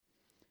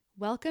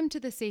Welcome to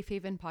the Safe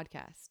Haven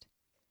Podcast.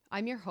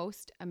 I'm your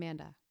host,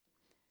 Amanda.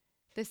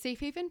 The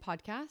Safe Haven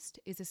Podcast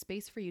is a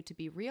space for you to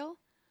be real,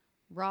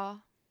 raw,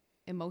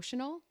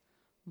 emotional,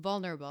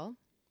 vulnerable,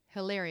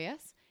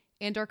 hilarious,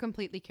 and or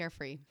completely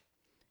carefree.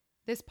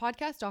 This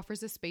podcast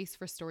offers a space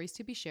for stories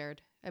to be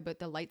shared about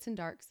the lights and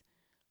darks,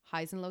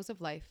 highs and lows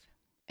of life,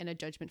 in a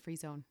judgment-free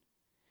zone.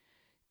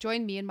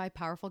 Join me and my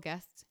powerful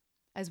guests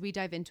as we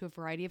dive into a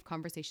variety of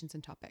conversations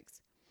and topics.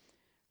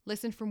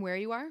 Listen from where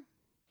you are,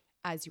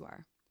 as you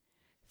are.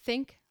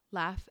 Think,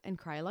 laugh, and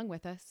cry along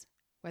with us,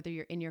 whether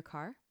you're in your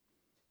car,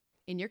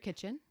 in your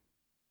kitchen,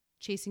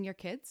 chasing your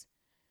kids,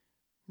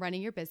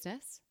 running your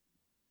business,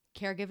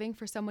 caregiving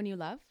for someone you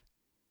love,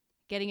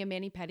 getting a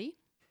mani-pedi,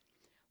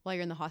 while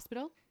you're in the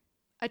hospital,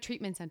 a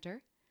treatment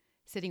center,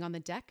 sitting on the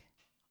deck,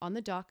 on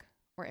the dock,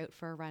 or out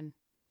for a run.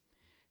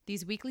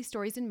 These weekly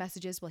stories and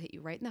messages will hit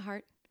you right in the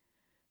heart,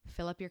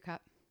 fill up your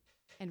cup,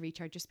 and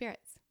recharge your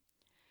spirits.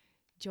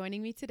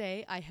 Joining me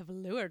today, I have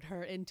lured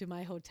her into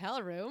my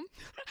hotel room,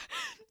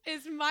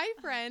 is my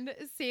friend,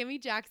 Sammy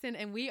Jackson,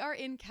 and we are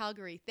in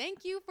Calgary.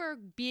 Thank you for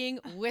being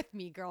with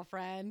me,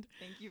 girlfriend.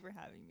 Thank you for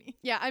having me.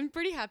 Yeah, I'm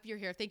pretty happy you're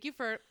here. Thank you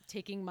for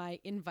taking my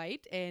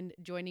invite and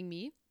joining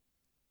me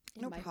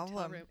in my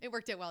hotel room. It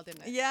worked out well,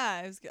 didn't it?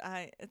 Yeah, it was.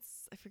 I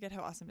forget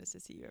how awesome it is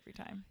to see you every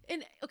time.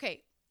 And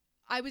okay,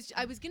 I was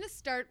gonna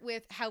start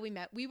with how we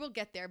met. We will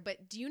get there,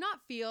 but do you not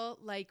feel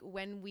like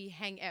when we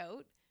hang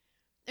out,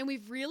 and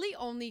we've really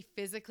only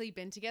physically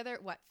been together,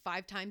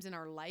 5 times in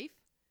our life?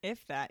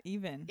 If that,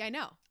 even. Yeah, I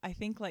know. I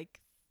think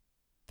like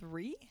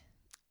 3?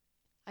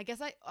 I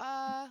guess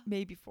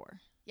maybe 4.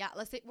 Yeah,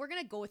 let's say we're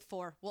going to go with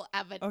 4. We'll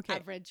Okay.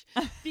 average.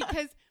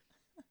 Because,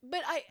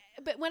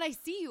 but when I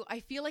see you, I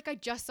feel like I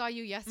just saw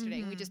you yesterday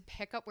and we just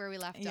pick up where we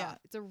left off.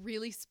 It's a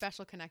really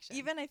special connection.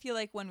 Even I feel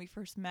like when we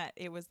first met,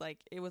 it was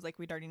like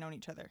we'd already known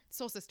each other.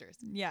 Soul sisters.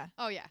 Yeah.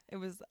 Oh yeah. It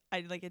was,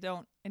 it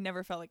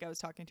never felt like I was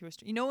talking to a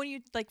stranger. You know, when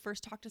you like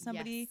first talk to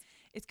somebody,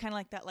 it's kind of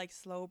like that, like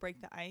slow break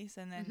the ice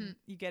and then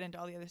you get into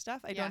all the other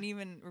stuff. I don't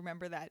even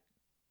remember that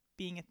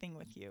being a thing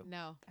with you.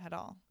 No. At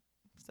all.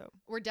 So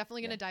we're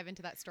definitely going to dive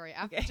into that story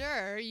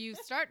after you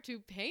start to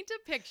paint a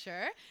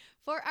picture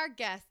for our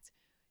guest,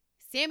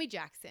 Sammy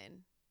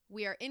Jackson.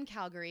 We are in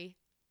Calgary.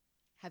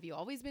 Have you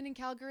always been in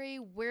Calgary?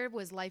 Where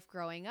was life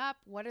growing up?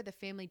 What are the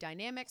family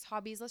dynamics,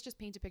 hobbies? Let's just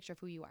paint a picture of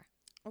who you are.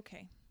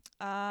 Okay.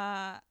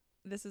 I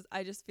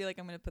just feel like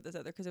I'm going to put this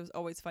out there because it was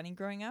always funny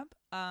growing up.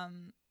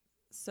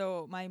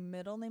 So my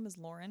middle name is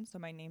Lauren. So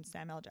my name's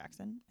Samuel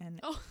Jackson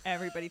and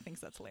everybody thinks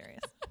that's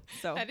hilarious.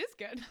 So that is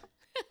good.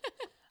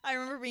 I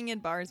remember being in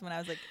bars when I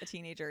was like a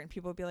teenager and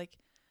people would be like,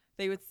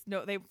 they'd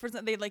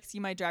like see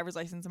my driver's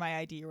license and my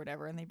ID or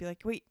whatever. And they'd be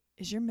like, wait,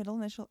 is your middle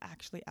initial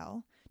actually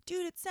L?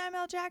 Dude, it's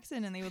Samuel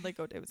Jackson. And they would like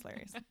go, it was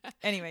hilarious.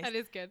 Anyways. That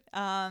is good.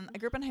 I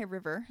grew up in High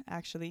River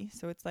actually.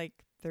 So it's like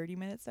 30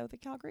 minutes south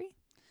of Calgary.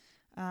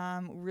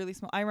 Really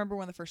small. I remember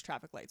when the first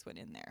traffic lights went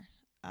in there.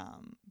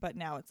 But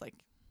now it's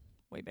like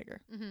way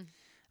bigger.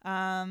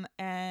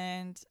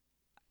 And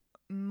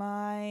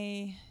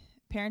my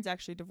parents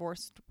actually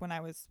divorced when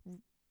I was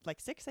like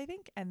 6, I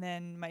think. And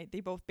then they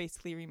both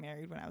basically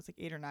remarried when I was like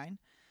 8 or 9.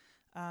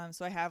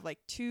 So I have like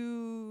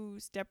 2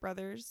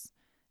 stepbrothers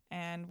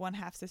and 1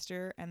 half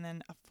sister and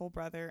then a full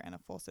brother and a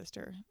full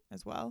sister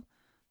as well.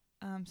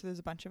 So there's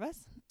a bunch of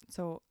us.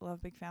 So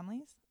love big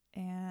families.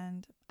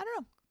 And I don't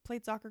know,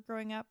 played soccer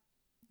growing up.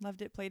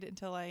 Loved it, played it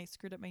until I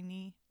screwed up my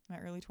knee in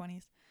my early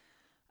 20s.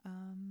 I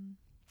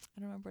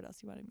don't remember what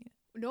else you wanted me to.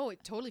 No,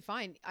 totally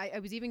fine. I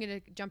was even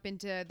going to jump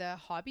into the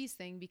hobbies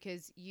thing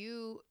because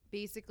you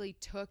basically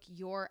took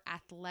your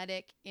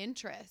athletic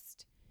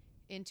interest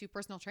into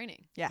personal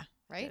training. Yeah.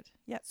 Right?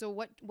 Yeah. So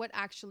what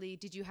actually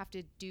did you have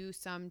to do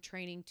some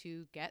training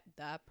to get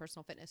the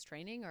personal fitness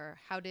training, or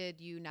how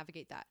did you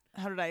navigate that?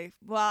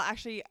 Well,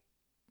 actually,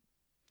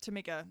 to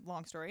make a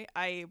long story,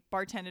 I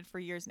bartended for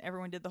years and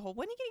everyone did the whole,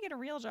 when are you going to get a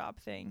real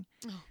job thing?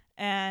 Oh.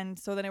 And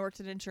so then I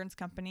worked at an insurance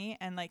company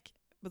and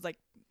was like,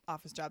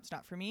 office job's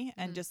not for me,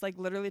 and just like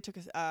literally took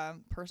a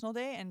personal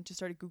day and just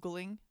started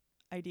Googling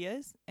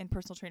ideas, and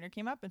personal trainer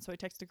came up, and so I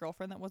texted a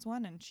girlfriend that was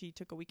one, and she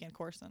took a weekend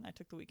course and I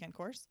took the weekend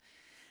course.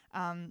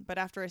 But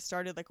after I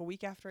started, like a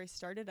week after I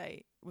started,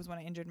 was when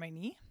I injured my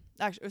knee.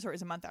 Actually, sorry, it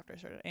was a month after I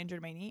started. I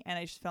injured my knee and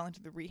I just fell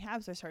into the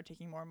rehab, so I started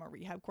taking more and more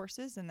rehab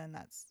courses, and then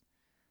that's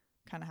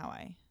kind of how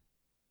I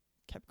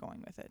kept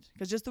going with it,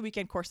 because just the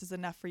weekend course is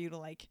enough for you to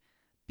like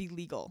be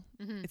legal.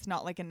 It's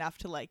not like enough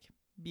to like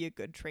be a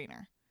good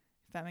trainer.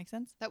 If that makes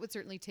sense. That would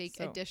certainly take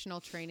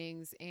additional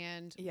trainings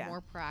and more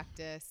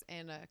practice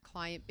and a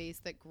client base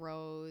that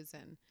grows.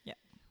 And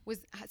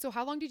so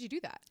how long did you do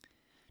that?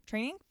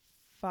 Training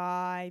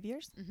 5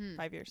 years.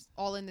 5 years.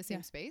 All in the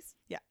same space?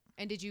 Yeah.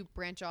 And did you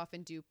branch off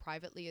and do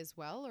privately as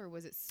well, or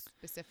was it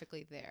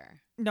specifically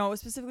there? No, it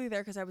was specifically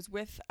there because I was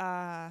with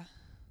a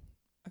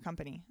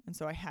company, and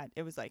so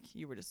it was like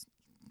you were just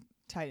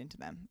tied into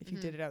them. If you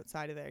did it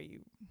outside of there,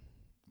 you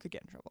could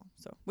get in trouble.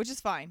 So, which is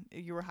fine.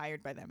 You were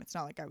hired by them. It's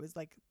not like I was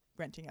like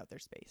renting out their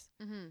space.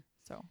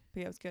 So, but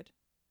yeah, it was good.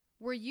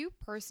 Were you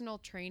personal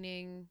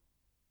training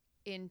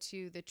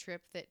into the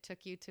trip that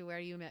took you to where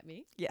you met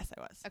me? Yes,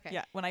 I was. Okay.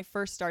 Yeah. When I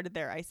first started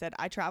there, I said,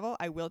 I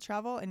will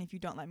travel. And if you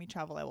don't let me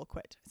travel, I will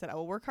quit. I said, I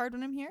will work hard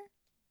when I'm here,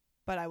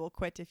 but I will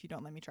quit if you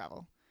don't let me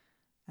travel.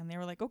 And they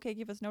were like, okay,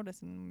 give us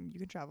notice and you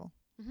can travel.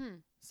 Mm-hmm.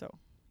 So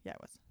yeah,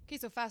 it was. Okay,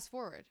 so fast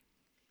forward.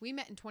 We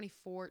met in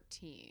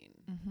 2014.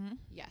 Mm-hmm.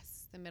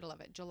 Yes, the middle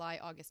of it. July,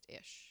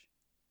 August-ish.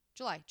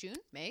 July, June,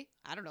 May?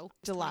 I don't know.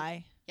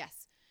 July.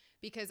 Yes,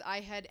 because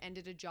I had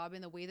ended a job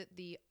in the way that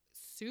the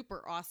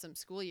super awesome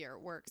school year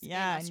works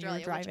Yeah, in Australia,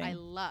 and you were which I driving.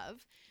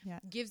 love. Yeah.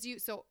 Gives you,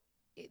 so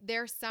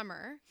their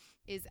summer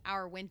is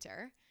our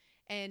winter.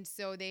 And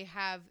so they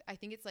have, I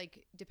think it's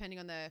like, depending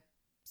on the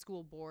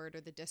school board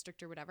or the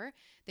district or whatever,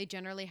 they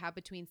generally have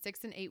between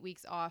 6 and 8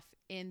 weeks off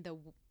in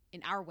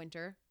our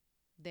winter,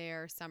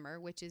 their summer,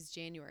 which is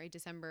January,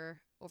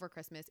 December over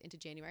Christmas into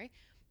January.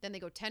 Then they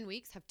go 10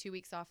 weeks, have 2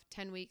 weeks off,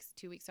 10 weeks,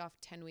 2 weeks off,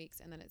 10 weeks,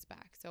 and then it's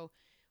back. So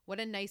what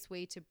a nice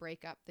way to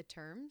break up the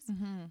terms.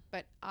 Mm-hmm.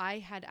 But I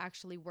had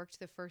actually worked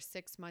the first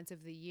 6 months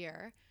of the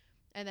year,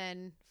 and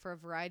then for a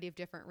variety of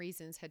different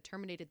reasons had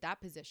terminated that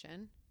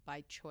position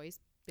by choice,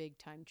 big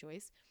time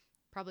choice.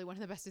 Probably one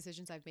of the best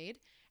decisions I've made.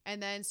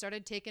 And then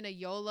started taking a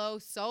YOLO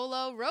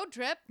solo road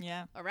trip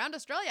Yeah. around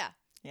Australia.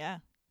 Yeah.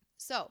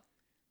 So,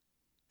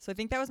 So I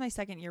think that was my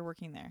second year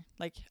working there.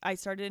 Like I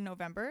started in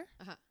November.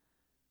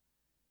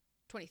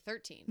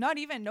 2013. Not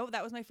even. No,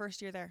 that was my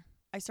first year there.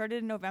 I started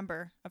in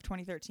November of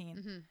 2013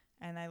 Mm-hmm.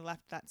 and I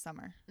left that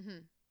summer. Mm-hmm.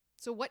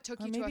 So what took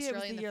Or you to maybe it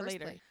was Australia the in the year first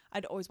later. place?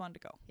 I'd always wanted to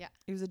go. Yeah.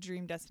 It was a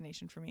dream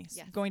destination for me.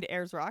 Yes. Going to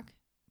Ayers Rock.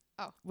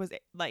 Oh. Was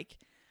it, like,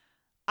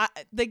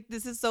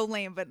 this is so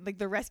lame, but like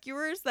the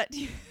Rescuers, that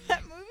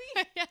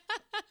movie,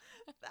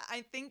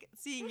 I think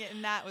seeing it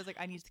in that was like,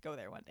 I need to go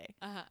there one day.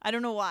 Uh-huh. I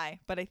don't know why,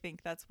 but I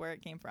think that's where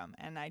it came from.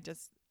 And I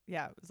just,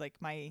 yeah, it was like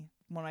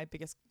one of my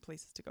biggest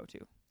places to go to.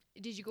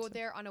 Did you go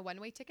there on a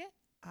one-way ticket?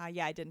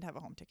 Yeah, I didn't have a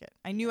home ticket.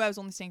 I knew I was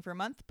only staying for a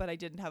month, but I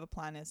didn't have a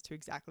plan as to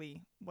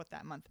exactly what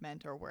that month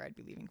meant or where I'd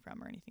be leaving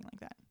from or anything like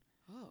that.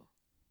 Oh.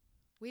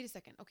 Wait a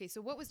second. Okay,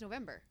 so what was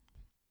November?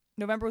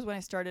 November was when I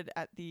started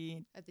at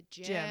the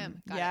Gym.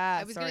 Gym. Got Yeah,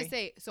 it. I was going to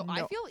sorry. say, so I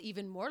No. feel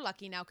even more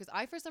lucky now because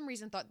I, for some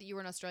reason, thought that you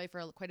were in Australia for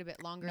quite a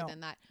bit longer No. than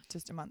that.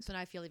 just a month. So now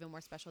I feel even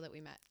more special that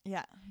we met.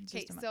 Yeah.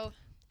 Okay, Just a month. so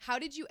how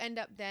did you end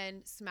up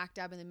then smack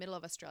dab in the middle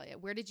of Australia?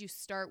 Where did you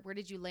start? Where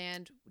did you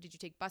land? Did you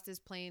take buses,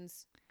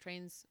 planes,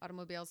 trains,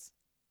 automobiles?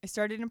 I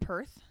started in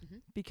Perth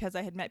Mhm. because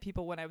I had met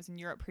people when I was in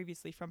Europe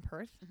previously from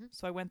Perth. Mhm.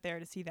 So I went there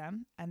to see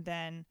them and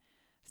then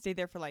stayed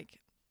there for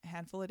like a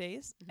handful of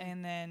days Mhm.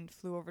 and then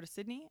flew over to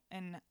Sydney.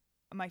 And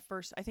I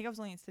think I was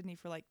only in Sydney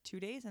for like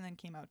 2 days and then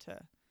came out to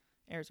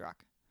Ayers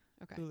Rock,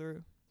 Okay.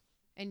 Uluru.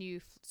 And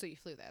you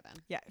flew there then?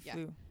 Yeah, I Yeah.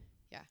 flew.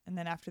 Yeah. And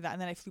then after that,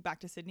 and then I flew back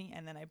to Sydney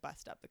and then I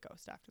bussed up the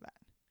coast after that.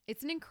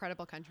 It's an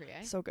incredible country,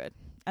 eh? So good.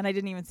 And I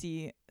didn't even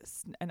see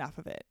enough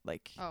of it.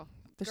 Like, Oh,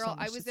 there's girl, so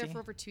much I was to there see. for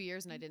over 2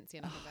 years and I didn't see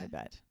enough Oh, of I it.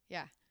 bet.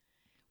 Yeah.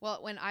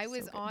 Well, when I So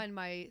was good. on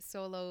my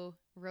solo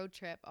road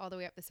trip all the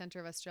way up the center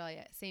of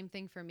Australia, same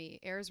thing for me.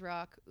 Ayers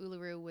Rock,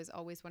 Uluru was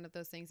always one of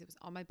those things. It was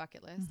on my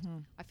bucket list. Mm-hmm.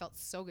 I felt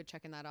so good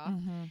checking that off.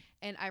 Mm-hmm.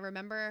 And I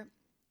remember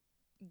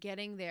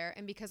getting there,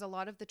 and because a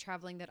lot of the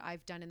traveling that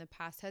I've done in the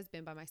past has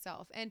been by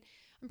myself, and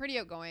I'm pretty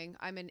outgoing.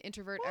 I'm an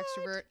introvert, What?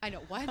 extrovert. I know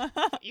what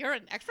you're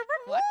an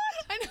extrovert. What?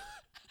 I know,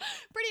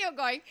 pretty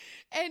outgoing,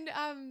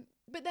 and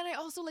but then I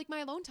also like my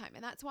alone time,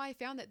 and that's why I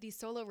found that these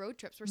solo road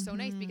trips were so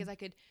nice Mhm. because I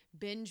could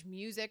binge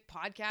music,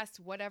 podcasts,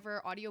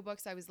 whatever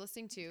audiobooks I was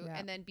listening to, Yeah.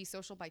 and then be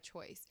social by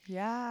choice.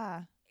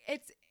 Yeah.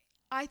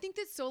 I think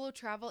that solo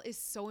travel is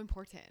so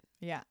important.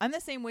 Yeah. I'm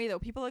the same way though.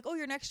 People are like, oh,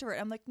 you're an extrovert.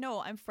 I'm like,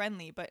 no, I'm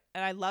friendly,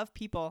 and I love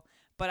people,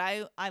 but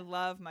I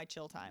love my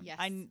chill time. Yes.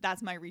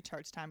 That's my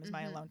recharge time is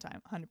my Mhm. alone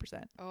time.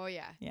 100%. Oh,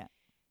 yeah. Yeah.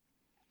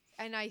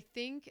 And I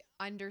think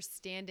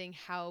understanding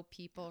how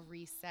people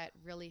reset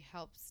really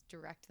helps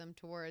direct them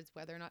towards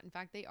whether or not, in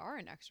fact, they are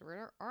an extrovert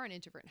or are an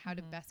introvert and how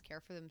to Mhm. best care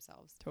for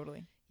themselves.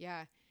 Totally.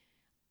 Yeah.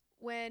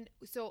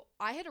 So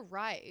I had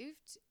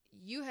arrived,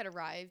 you had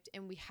arrived,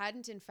 and we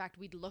hadn't, in fact,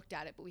 we'd looked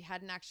at it, but we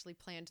hadn't actually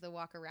planned the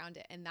walk around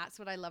it. And that's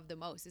what I love the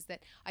most is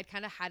that I'd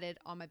kind of had it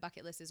on my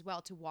bucket list as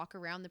well to walk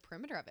around the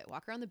perimeter of it,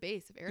 walk around the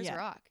base of Ayers Yeah.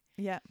 Rock.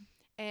 Yeah.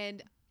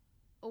 And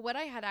what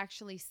I had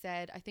actually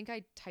said, I think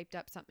I typed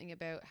up something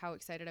about how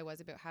excited I was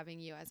about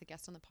having you as a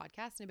guest on the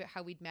podcast and about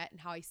how we'd met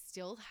and how I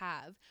still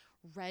have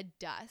red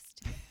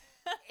dust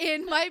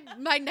in my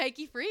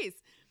Nike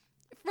Frees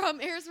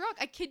from Ayers Rock.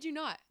 I kid you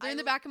not. They're in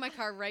the back of my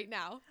car right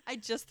now. I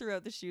just threw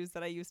out the shoes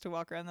that I used to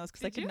walk around those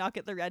because I Did could you? not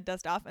get the red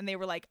dust off. And they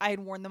were like, I had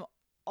worn them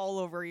all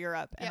over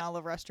Europe and Yeah. all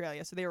over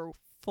Australia. So they were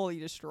fully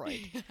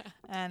destroyed.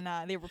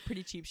 And they were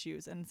pretty cheap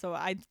shoes. And so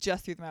I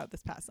just threw them out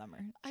this past summer.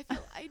 I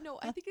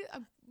think I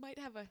might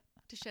have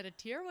to shed a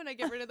tear when I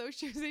get rid of those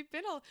shoes. They've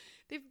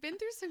been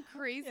through some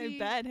crazy I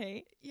bet,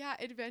 hey?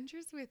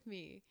 adventures with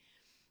me.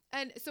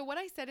 And so what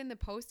I said in the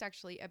post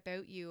actually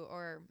about you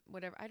or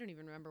whatever, I don't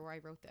even remember where I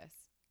wrote this.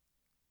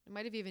 It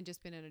might have even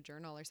just been in a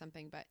journal or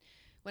something, but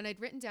when I'd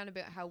written down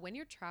about how when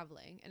you're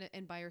traveling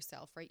and by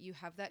yourself, right, you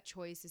have that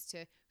choice as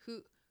to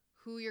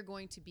who you're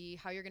going to be,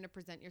 how you're going to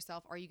present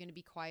yourself. Are you going to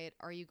be quiet?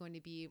 Are you going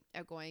to be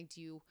outgoing?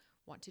 Do you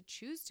want to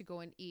choose to go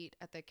and eat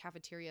at the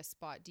cafeteria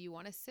spot? Do you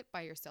want to sit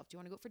by yourself? Do you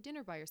want to go for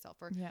dinner by yourself?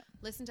 Or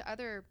listen to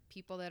other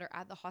people that are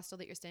at the hostel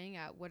that you're staying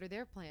at? What are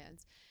their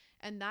plans?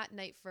 And that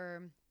night,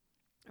 for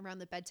around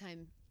the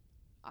bedtime,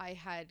 I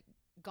had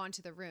gone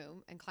to the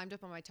room and climbed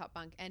up on my top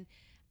bunk. And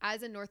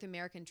as a North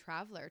American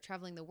traveler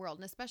traveling the world,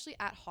 and especially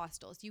at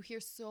hostels, you hear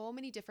so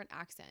many different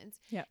accents,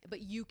 but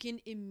you can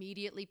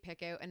immediately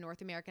pick out a North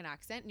American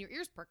accent and your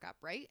ears perk up,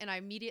 right? And I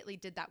immediately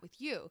did that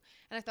with you.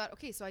 And I thought,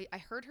 okay, so I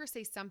heard her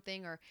say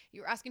something, or you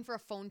were asking for a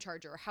phone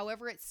charger, or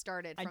however it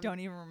started. I don't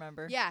even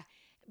remember. Yeah.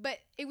 But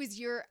it was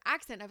your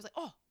accent. I was like,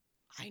 oh,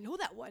 I know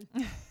that one.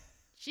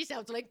 She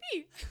sounds like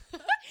me.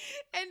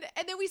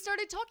 and then we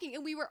started talking,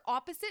 and we were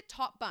opposite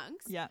top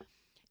bunks. Yeah.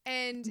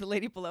 And the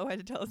lady below had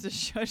to tell us to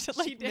shush at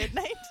like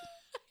midnight.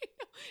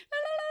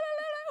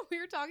 We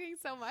were talking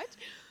so much.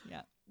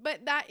 Yeah.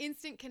 But that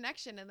instant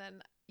connection. And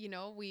then,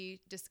 we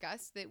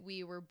discussed that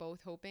we were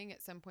both hoping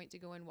at some point to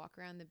go and walk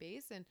around the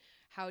base. And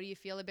how do you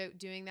feel about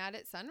doing that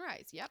at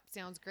sunrise? Yep.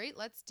 Sounds great.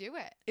 Let's do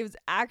it. It was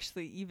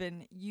actually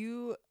even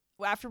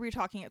after we were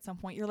talking at some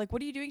point, you're like,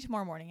 what are you doing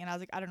tomorrow morning? And I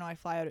was like, I don't know. I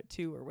fly out at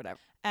 2 or whatever.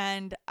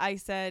 And I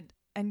said,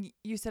 and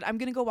you said, I'm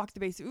going to go walk the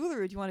base of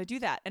Uluru. Do you want to do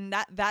that? And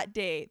that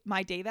day,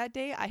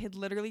 I had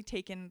literally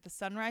taken the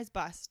sunrise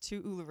bus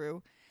to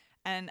Uluru,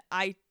 and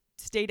I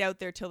stayed out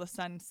there till the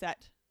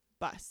sunset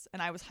bus. And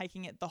I was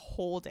hiking it the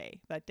whole day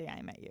that day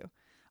I met you.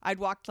 I'd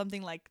walked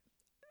something like,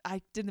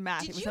 I did the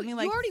math. You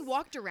already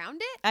walked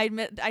around it?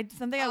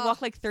 I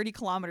walked like 30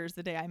 kilometers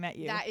the day I met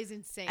you. That is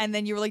insane. And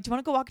then you were like, do you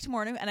want to go walk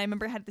tomorrow? And I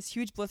remember I had this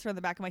huge blister on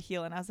the back of my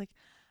heel, and I was like,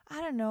 I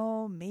don't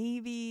know,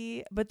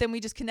 maybe. But then we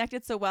just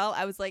connected so well.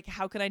 I was like,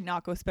 how could I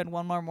not go spend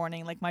one more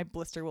morning? Like, my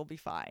blister will be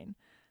fine.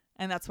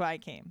 And that's why I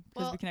came,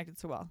 because we connected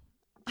so well.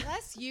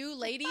 Bless you,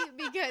 lady,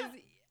 because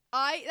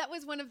that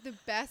was one of the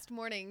best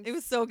mornings. It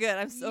was so good.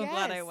 I'm so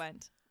glad I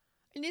went.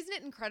 And isn't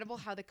it incredible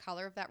how the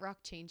color of that rock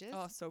changes?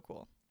 Oh, so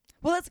cool.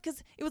 Well, that's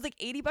because it was like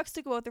 $80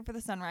 to go out there for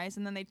the sunrise,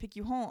 and then they'd pick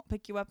you up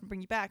and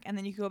bring you back, and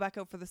then you could go back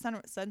out for the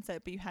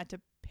sunset, but you had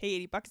to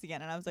pay $80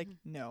 again. And I was like,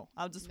 no,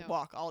 I'll just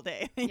walk all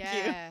day. Thank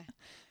you.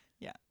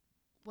 Yeah.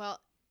 Well,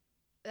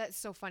 that's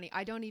so funny.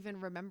 I don't even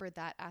remember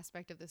that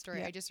aspect of the story.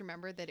 Yeah. I just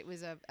remember that it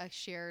was a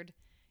shared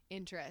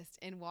interest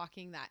in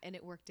walking that, and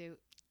it worked out.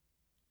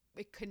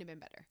 It couldn't have been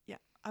better. Yeah.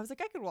 I was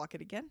like, I could walk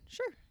it again.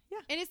 Sure. Yeah.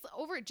 And it's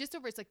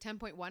it's like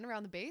 10.1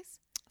 around the base.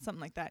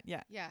 Something like that.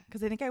 Yeah. Yeah.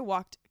 Because I think I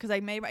walked, because I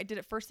did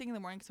it first thing in the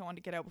morning because I wanted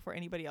to get out before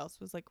anybody else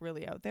was like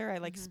really out there.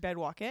 I sped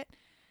walk it.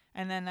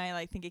 And then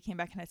I think I came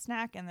back and had a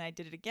snack, and then I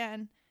did it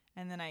again.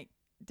 And then I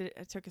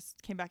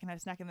came back and had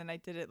a snack, and then I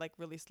did it like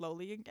really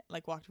slowly,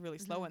 like walked really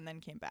slow, and then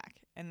came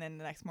back. And then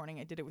the next morning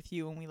I did it with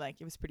you, and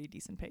it was pretty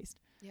decent paced.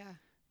 Yeah.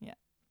 Yeah.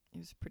 It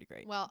was pretty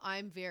great. Well,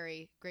 I'm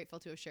very grateful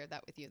to have shared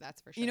that with you.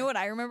 That's for sure. You know what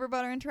I remember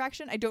about our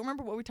interaction? I don't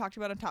remember what we talked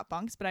about on top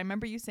bunks, but I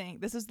remember you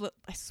saying,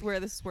 I swear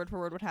this is word for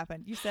word what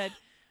happened. You said,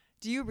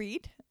 do you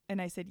read?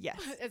 And I said,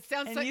 yes. It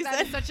sounds like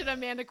that is such an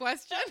Amanda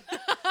question.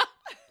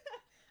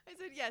 I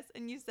said, yes.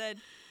 And you said,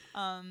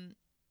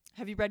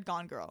 have you read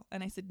Gone Girl?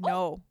 And I said,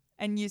 no.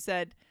 And you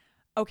said,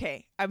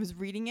 okay. I was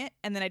reading it,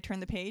 and then I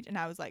turned the page, and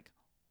I was like,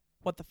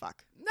 what the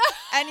fuck?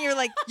 And you're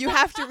like, you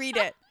have to read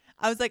it.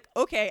 I was like,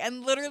 okay.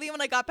 And literally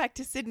when I got back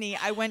to Sydney,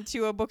 I went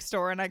to a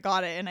bookstore and I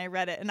got it and I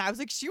read it. And I was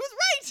like, she was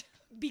right.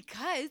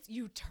 Because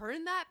you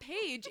turn that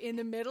page in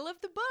the middle of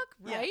the book,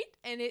 right?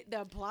 Yeah. And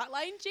the plot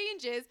line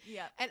changes.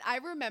 Yeah. And I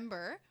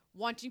remember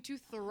wanting to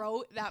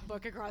throw that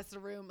book across the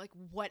room. Like,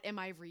 what am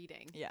I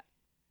reading? Yeah.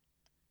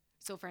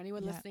 So for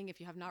anyone listening,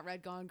 if you have not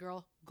read Gone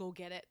Girl, go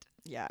get it.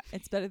 Yeah.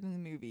 It's better than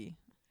the movie.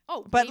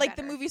 Oh, but like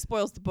better. The movie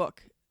spoils the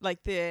book.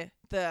 Like the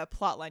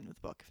plot line of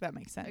the book, if that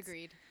makes sense.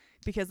 Agreed.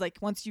 Because like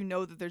once you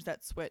know that there's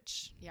that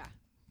switch, yeah,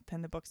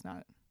 then the book's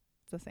not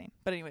the same.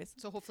 But anyways,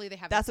 so hopefully they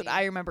have. That's what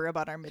I remember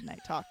about our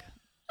midnight talk.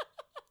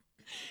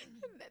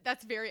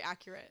 That's very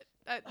accurate.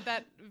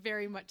 That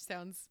very much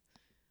sounds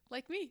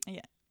like me.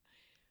 Yeah.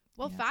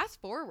 Well, fast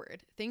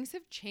forward, things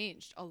have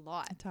changed a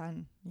lot. A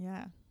ton.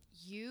 Yeah.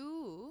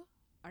 You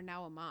are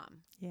now a mom.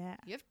 Yeah.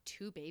 You have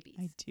 2 babies.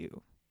 I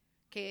do.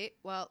 Okay.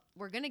 Well,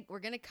 we're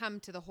gonna come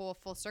to the whole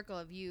full circle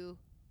of you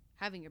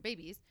having your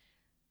babies.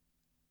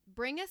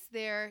 Bring us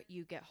there.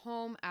 You get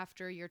home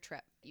after your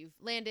trip. You've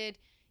landed.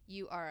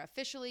 You are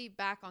officially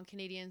back on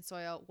Canadian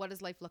soil. What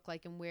does life look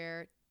like, and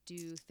where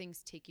do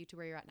things take you to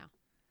where you're at now?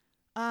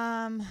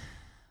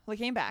 Well, I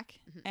came back,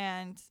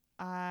 and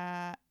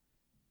I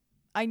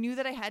knew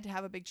that I had to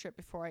have a big trip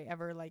before I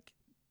ever like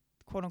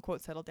quote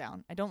unquote settle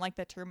down. I don't like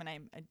that term, and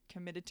I'm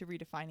committed to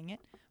redefining it.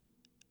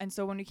 And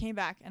so when we came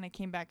back, and I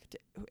came back to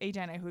AJ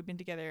and I, who had been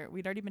together,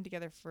 we'd already been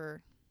together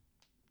for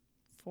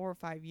 4 or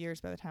 5 years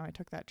by the time I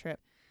took that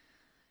trip.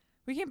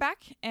 We came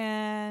back,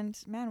 and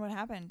man, what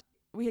happened?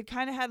 We had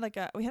kind of had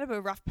we had a bit of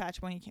a rough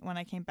patch when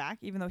I came back,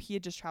 even though he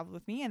had just traveled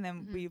with me, and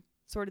then we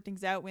sorted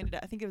things out. We ended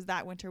up, I think it was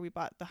that winter we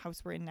bought the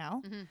house we're in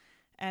now,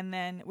 and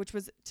then which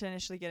was to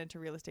initially get into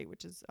real estate,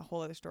 which is a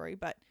whole other story.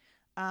 But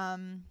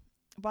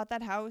bought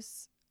that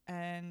house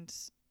and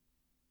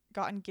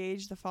got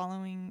engaged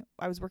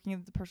I was working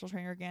as the personal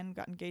trainer again,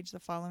 got engaged the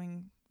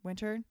following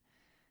winter,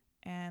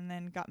 and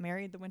then got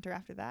married the winter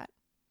after that.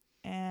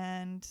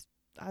 And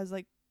I was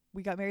like,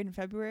 we got married in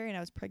February and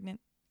I was pregnant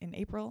in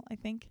April, I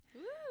think.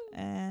 Woo.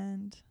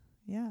 And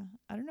yeah,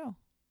 I don't know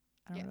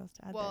what else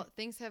to add. Well,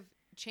 things have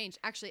changed.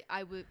 Actually,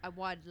 I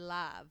would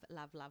love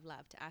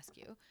to ask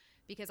you,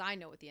 because I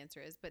know what the answer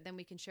is, but then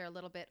we can share a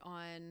little bit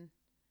on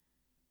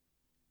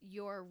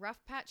your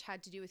rough patch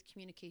had to do with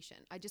communication.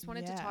 I just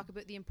wanted to talk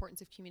about the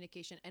importance of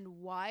communication and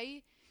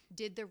why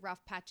did the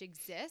rough patch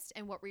exist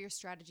and what were your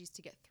strategies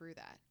to get through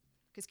that?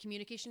 Because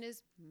communication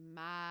is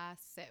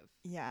massive.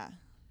 Yeah.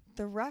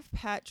 The rough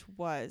patch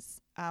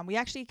was, we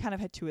actually kind of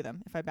had two of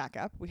them. If I back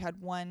up, we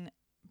had one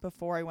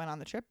before I went on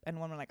the trip and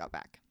one when I got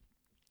back.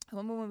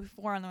 One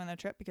before I went on the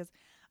trip, because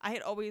I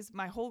had always,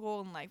 my whole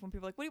goal in life, when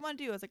people are like, what do you want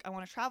to do? I was like, I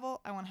want to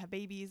travel, I want to have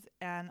babies,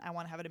 and I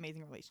want to have an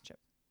amazing relationship.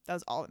 That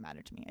was all that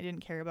mattered to me. I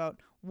didn't care about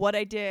what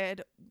I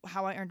did,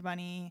 how I earned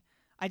money.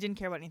 I didn't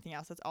care about anything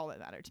else. That's all that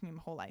mattered to me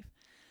my whole life.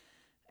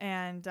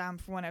 And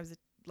from when I was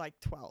like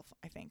 12,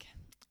 I think.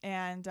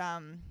 And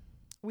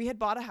we had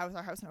bought our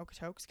house in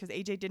Okotoks, because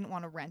AJ didn't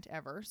want to rent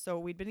ever. So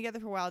we'd been together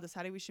for a while,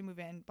 decided we should move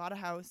in, bought a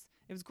house.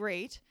 It was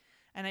great.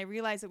 And I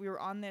realized that we were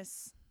on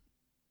this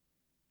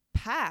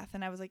path.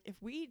 And I was like,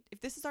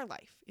 if this is our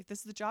life, if this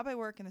is the job I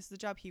work and this is the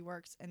job he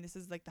works, and this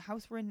is like the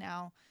house we're in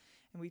now,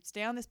 and we'd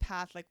stay on this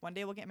path, like one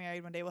day we'll get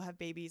married, one day we'll have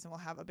babies, and we'll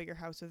have a bigger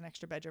house with an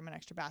extra bedroom, an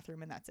extra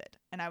bathroom, and that's it.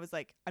 And I was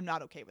like, I'm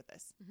not okay with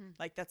this.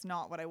 Like, that's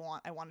not what I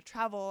want. I want to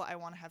travel. I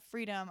want to have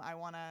freedom. I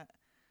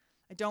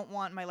don't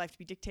want my life to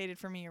be dictated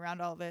for me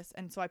around all this.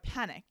 And so I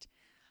panicked.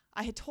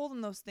 I had told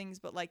him those things,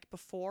 but like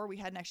before, we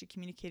hadn't actually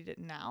communicated it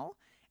now.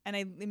 And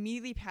I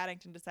immediately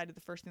panicked and decided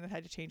the first thing that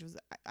had to change was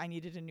I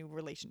needed a new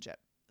relationship.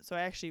 So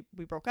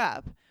we broke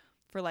up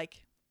for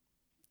like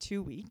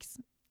 2 weeks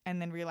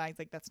and then realized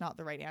like that's not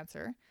the right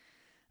answer.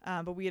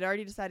 But we had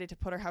already decided to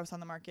put our house on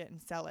the market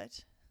and sell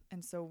it.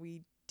 And so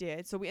we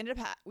did. So we ended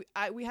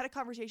up, we had a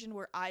conversation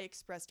where I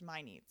expressed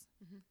my needs,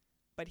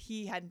 but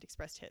he hadn't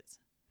expressed his.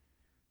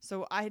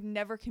 So I had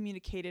never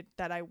communicated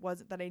that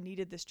I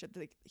needed this trip.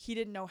 Like, he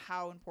didn't know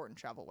how important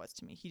travel was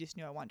to me. He just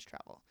knew I wanted to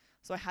travel.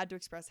 So I had to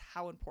express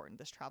how important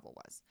this travel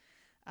was.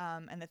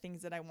 And the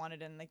things that I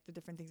wanted and like the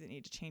different things that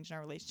needed to change in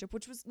our relationship,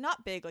 which was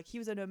not big. Like, he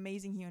was an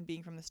amazing human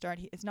being from the start.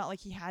 It's not like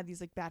he had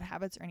these like bad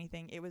habits or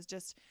anything. It was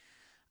just,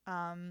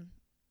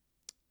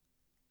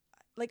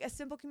 like a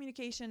simple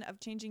communication of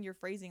changing your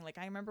phrasing. Like,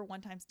 I remember one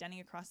time standing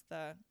across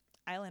the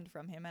island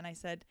from him and I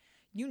said,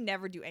 you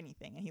never do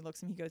anything. And he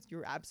looks at me, he goes,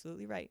 you're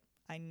absolutely right.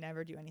 I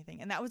never do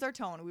anything. And that was our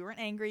tone. We weren't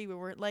angry. We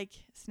weren't like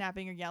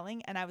snapping or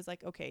yelling. And I was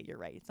like, okay, you're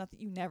right. It's not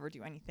that you never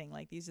do anything.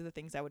 Like, these are the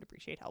things I would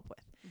appreciate help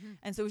with.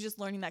 And so it was just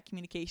learning that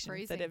communication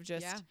instead of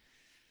just,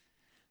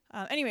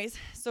 anyways,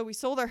 so we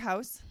sold our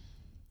house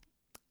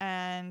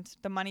and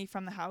the money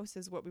from the house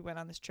is what we went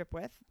on this trip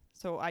with.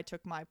 So I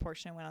took my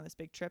portion and went on this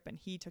big trip, and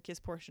he took his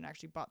portion and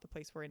actually bought the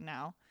place we're in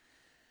now.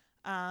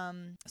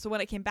 So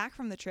when I came back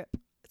from the trip,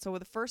 so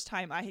the first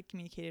time I had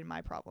communicated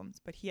my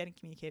problems, but he hadn't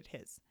communicated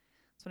his.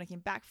 So when I came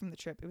back from the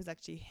trip, it was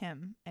actually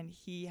him, and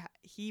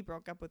he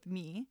broke up with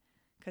me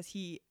because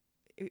he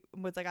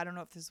was like, I don't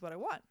know if this is what I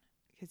want,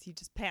 because he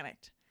just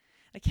panicked.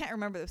 I can't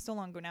remember. It was so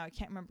long ago now. I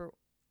can't remember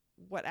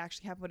what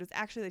actually happened, but it was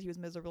actually that he was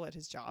miserable at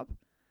his job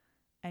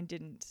and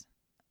didn't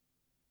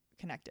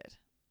connect it.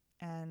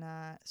 And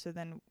so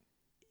then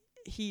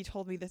he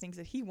told me the things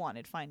that he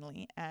wanted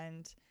finally.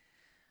 And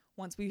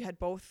once we had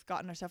both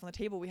gotten our stuff on the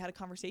table, we had a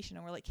conversation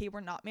and we're like, hey, we're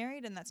not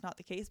married and that's not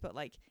the case. But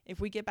like, if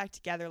we get back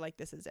together, like,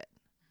 this is it.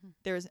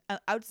 There's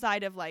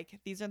outside of like,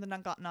 these are the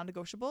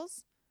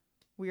non-negotiables.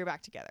 We are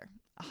back together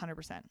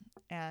 100%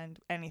 and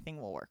anything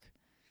will work.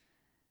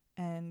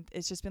 And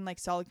it's just been like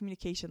solid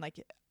communication,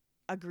 like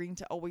agreeing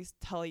to always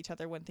tell each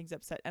other when things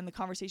upset, and the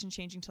conversation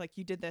changing to like,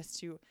 you did this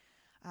to,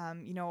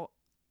 you know,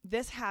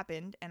 this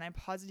happened and I'm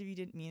positive you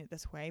didn't mean it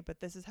this way,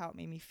 but this is how it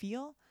made me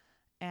feel.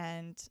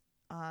 And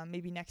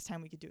maybe next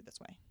time we could do it this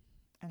way,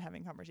 and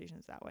having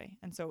conversations that way.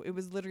 And so it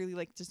was literally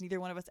like, just neither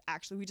one of us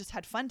actually, we just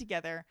had fun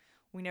together.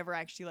 We never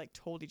actually like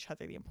told each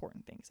other the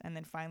important things. And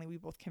then finally we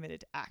both committed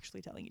to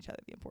actually telling each other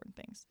the important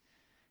things.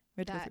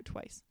 We had to go through it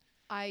twice.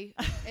 I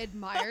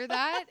admire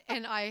that.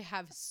 And I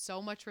have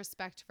so much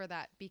respect for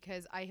that,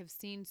 because I have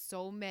seen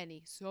so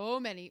many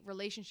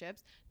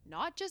relationships,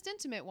 not just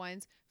intimate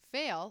ones,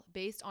 fail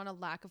based on a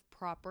lack of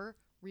proper,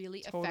 really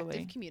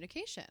effective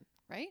communication.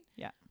 Right?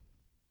 Yeah.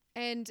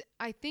 And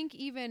I think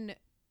even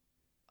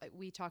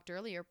we talked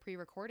earlier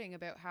pre-recording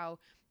about how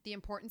the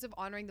importance of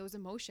honoring those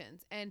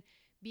emotions and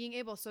being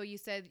able, so you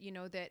said, you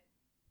know, that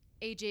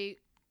AJ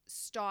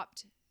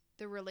stopped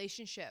the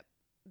relationship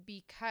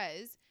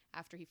because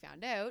after he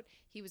found out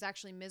he was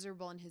actually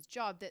miserable in his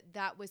job,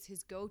 that was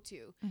his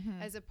go-to,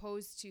 as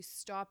opposed to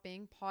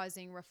stopping,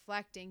 pausing,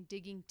 reflecting,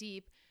 digging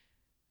deep,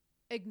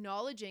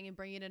 acknowledging and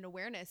bringing an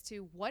awareness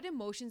to what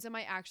emotions am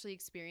I actually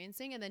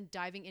experiencing, and then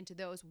diving into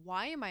those.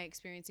 Why am I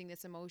experiencing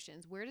this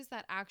emotions? Where does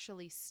that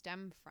actually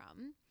stem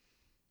from?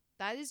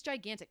 That is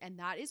gigantic. And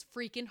that is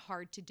freaking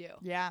hard to do.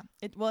 Yeah.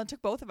 It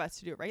took both of us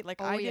to do it, right?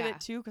 Like I did yeah. it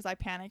too because I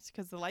panicked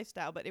because of the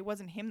lifestyle, but it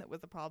wasn't him that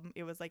was the problem.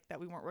 It was like that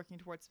we weren't working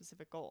towards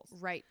specific goals.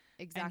 Right.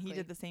 Exactly. And he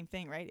did the same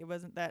thing, right? It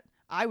wasn't that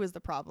I was the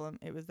problem.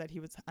 It was that he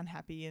was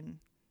unhappy in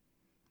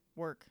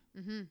work.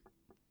 Mm-hmm.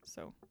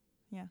 So,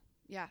 yeah.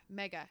 Yeah.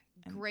 Mega.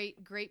 And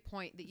Great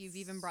point that you've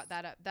even brought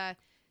that up.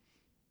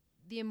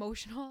 The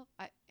emotional,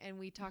 and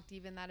we talked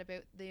even that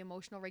about the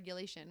emotional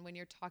regulation when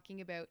you're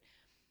talking about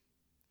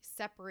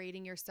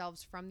separating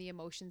yourselves from the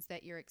emotions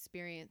that you're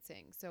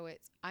experiencing. So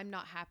it's, I'm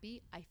not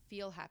happy, I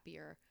feel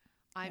happier.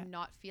 I'm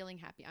not feeling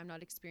happy, I'm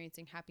not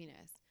experiencing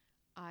happiness.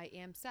 I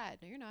am sad.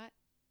 No, you're not.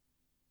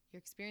 You're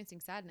experiencing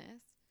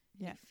sadness.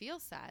 Yeah. You feel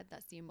sad.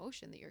 That's the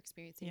emotion that you're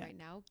experiencing right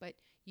now. But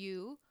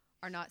you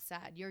are not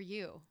sad. You're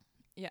you.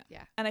 Yeah.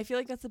 Yeah. And I feel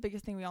like that's the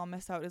biggest thing we all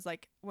miss out is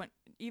like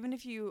even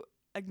if you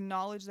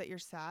acknowledge that you're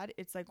sad,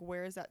 it's like,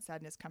 where is that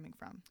sadness coming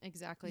from?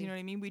 Exactly. You know what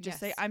I mean? We just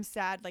say, I'm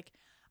sad. Like,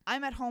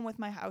 I'm at home with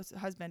my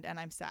husband and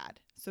I'm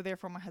sad. So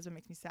therefore my husband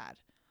makes me sad.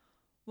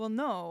 Well,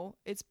 no,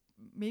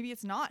 maybe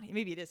it's not.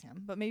 Maybe it is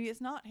him, but maybe it's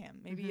not him.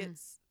 Maybe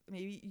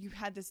maybe you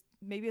had this,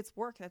 maybe it's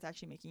work that's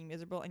actually making you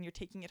miserable and you're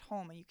taking it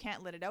home and you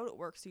can't let it out at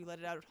work. So you let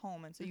it out at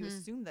home. And so you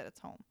assume that it's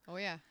home. Oh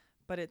yeah.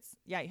 But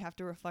you have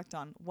to reflect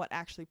on what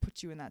actually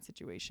puts you in that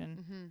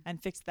situation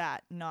and fix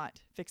that, not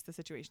fix the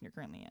situation you're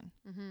currently in.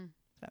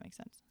 If that makes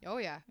sense. Oh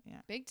yeah.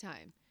 Yeah. Big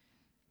time.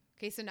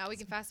 Okay, so now we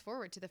can fast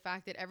forward to the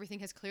fact that everything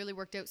has clearly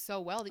worked out so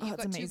well that you've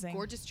got amazing. 2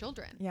 gorgeous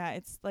children. Yeah,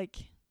 it's like,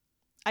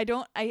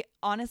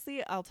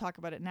 honestly, I'll talk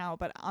about it now,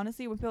 but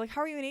honestly, when people are like,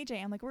 how are you and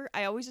AJ? I'm like,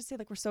 I always just say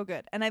like, we're so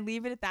good. And I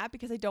leave it at that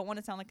because I don't want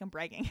to sound like I'm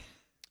bragging.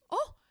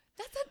 Oh,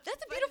 that's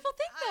a beautiful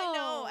thing though. I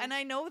know. And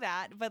I know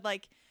that, but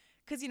like,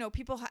 cause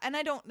people, and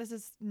I don't, this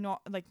is not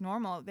like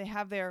normal. They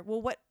have their,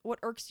 well, what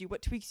irks you?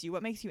 What tweaks you?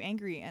 What makes you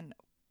angry? And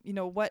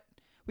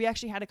we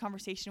actually had a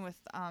conversation with,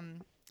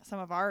 some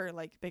of our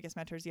like biggest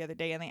mentors the other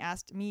day, and they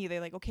asked me,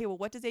 they're like, okay, well,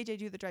 what does AJ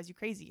do that drives you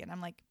crazy? And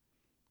I'm like,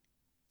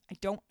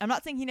 I'm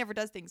not saying he never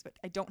does things, but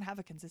I don't have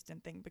a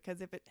consistent thing,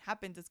 because if it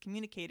happens, it's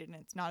communicated and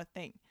it's not a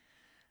thing.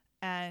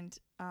 And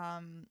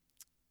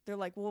they're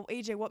like, well,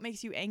 AJ, what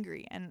makes you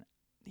angry? And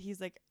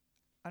he's like,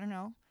 I don't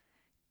know.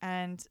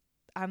 And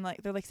I'm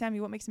like, they're like, Sammy,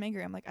 what makes him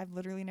angry? I'm like, I've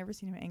literally never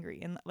seen him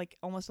angry in like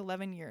almost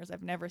 11 years.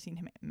 I've never seen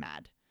him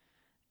mad.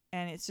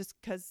 And it's just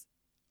because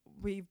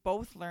we've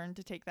both learned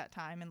to take that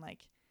time and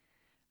like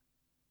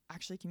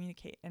actually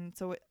communicate. And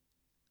so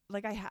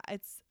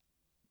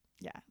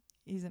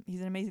he's an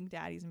amazing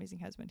dad. He's an amazing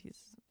husband. He's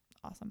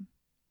awesome.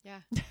 Yeah.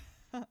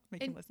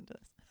 Make him listen to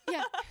this.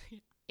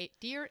 Yeah.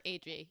 Dear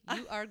AJ,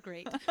 you are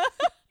great.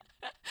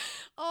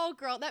 Oh,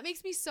 girl, that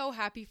makes me so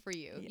happy for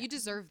you. Yeah. You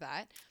deserve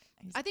that.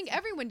 I think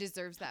everyone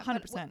deserves that.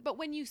 100%. But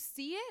when you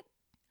see it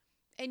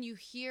and you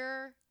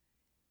hear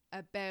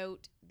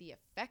about the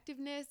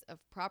effectiveness of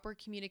proper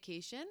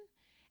communication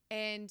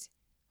and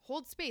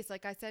hold space,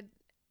 like I said,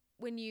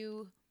 when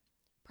you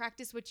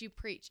practice what you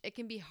preach, it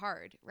can be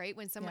hard, right?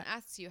 When someone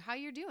asks you how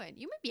you're doing,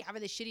 you might be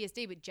having the shittiest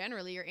day, but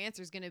generally your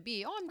answer is going to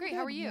be, oh, I'm great.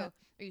 How are you? Or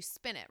you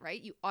spin it, right?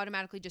 You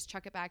automatically just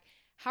chuck it back.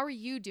 How are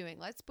you doing?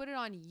 Let's put it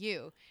on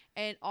you.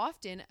 And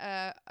often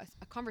a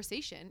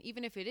conversation,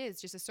 even if it is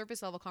just a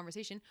surface level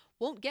conversation,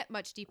 won't get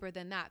much deeper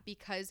than that,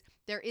 because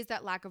there is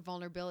that lack of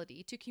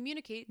vulnerability to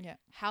communicate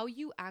how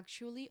you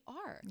actually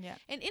are. Yeah.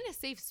 And in a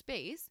safe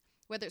space,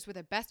 whether it's with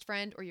a best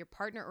friend or your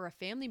partner or a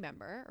family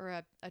member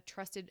or a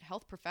trusted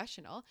health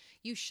professional,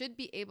 you should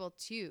be able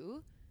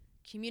to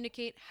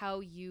communicate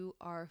how you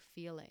are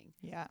feeling.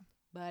 Yeah.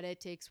 But it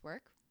takes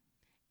work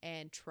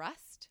and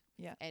trust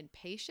and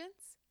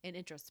patience and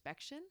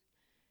introspection.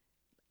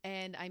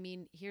 And I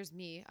mean, here's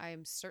me. I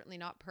am certainly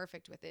not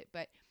perfect with it,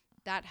 but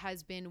that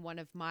has been one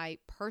of my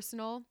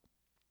personal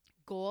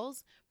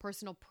goals,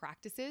 personal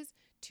practices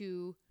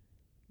to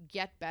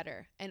get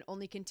better and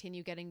only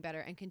continue getting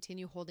better and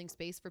continue holding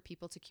space for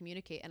people to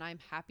communicate. And I'm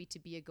happy to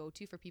be a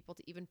go-to for people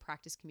to even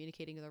practice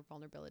communicating their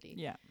vulnerability.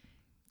 Yeah,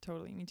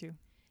 totally. Me too.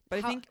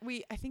 But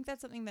I think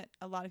that's something that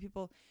a lot of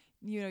people,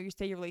 you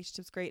say your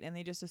relationship's great and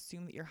they just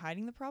assume that you're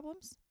hiding the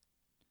problems.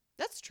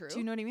 That's true. Do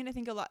you know what I mean?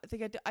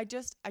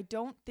 I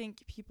don't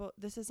think people,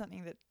 this is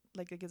something that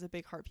like is a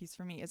big heart piece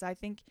for me, is I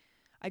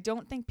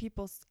don't think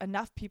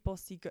enough people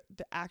see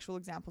the actual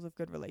examples of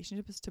good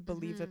relationships to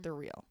believe that they're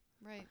real.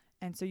 Right.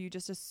 And so you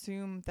just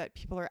assume that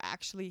people are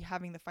actually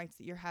having the fights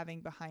that you're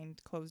having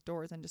behind closed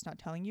doors and just not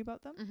telling you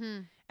about them. Mm-hmm.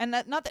 And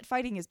not that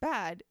fighting is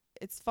bad.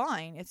 It's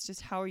fine. It's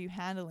just, how are you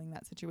handling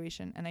that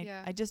situation? And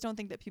I just don't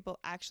think that people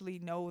actually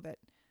know that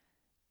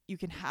you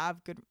can have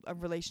a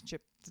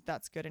relationship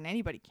that's good, and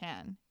anybody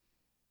can.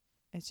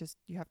 It's just,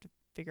 you have to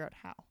figure out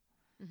how.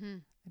 Mm-hmm.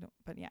 I don't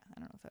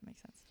know if that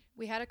makes sense.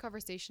 We had a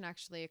conversation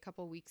actually a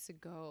couple weeks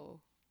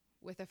ago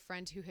with a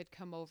friend who had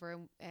come over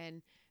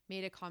and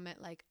made a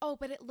comment like, oh,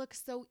 but it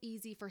looks so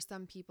easy for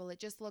some people. It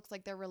just looks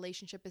like their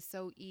relationship is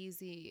so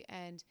easy.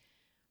 And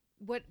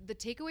what the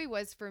takeaway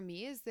was for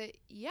me is that,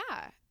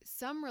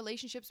 some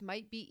relationships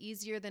might be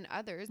easier than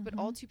others, but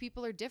all two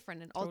people are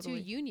different, and all two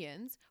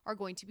unions are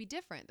going to be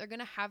different. They're going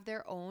to have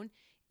their own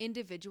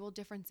individual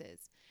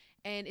differences.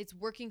 And it's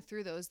working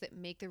through those that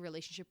make the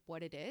relationship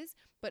what it is.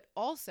 But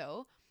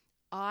also,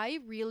 I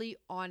really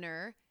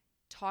honor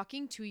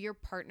talking to your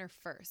partner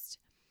first.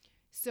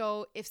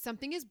 So if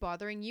something is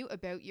bothering you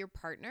about your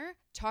partner,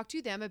 talk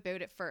to them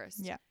about it first.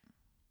 Yeah.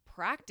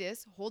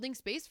 Practice holding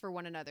space for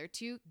one another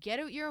to get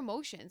out your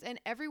emotions, and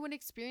everyone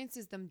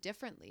experiences them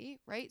differently,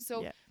 right?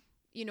 So,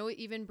 you know,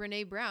 even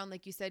Brene Brown,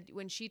 like you said,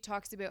 when she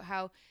talks about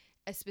how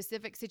a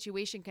specific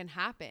situation can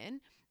happen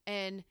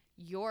and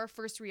your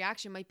first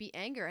reaction might be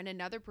anger and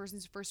another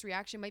person's first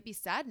reaction might be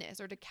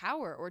sadness or to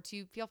cower or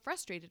to feel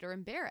frustrated or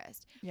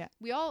embarrassed. Yeah.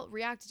 We all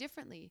react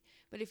differently.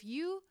 But if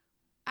you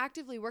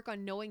actively work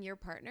on knowing your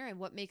partner and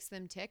what makes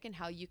them tick and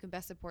how you can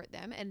best support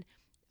them, and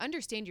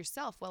understand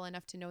yourself well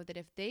enough to know that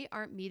if they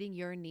aren't meeting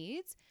your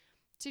needs,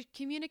 to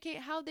communicate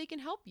how they can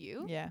help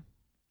you. Yeah.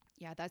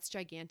 Yeah, that's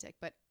gigantic.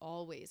 But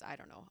always, I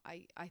don't know.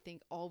 I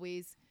think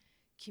always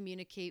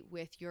communicate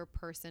with your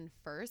person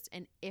first.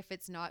 And if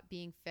it's not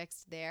being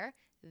fixed there,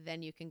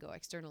 then you can go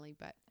externally.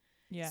 But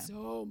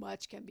so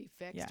much can be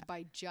fixed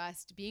by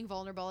just being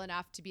vulnerable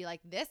enough to be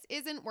like, this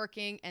isn't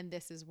working and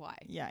this is why.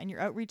 Yeah. And your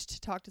outreach to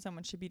talk to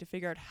someone should be to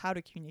figure out how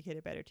to communicate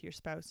it better to your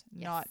spouse,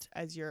 not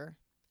as your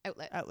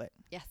outlet.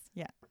 Yes.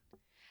 Yeah.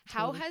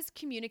 How Totally. has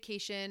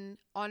communication,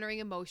 honoring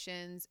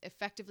emotions,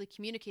 effectively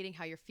communicating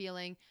how you're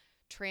feeling,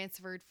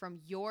 transferred from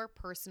your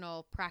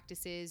personal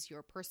practices,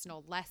 your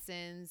personal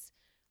lessons,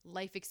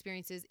 life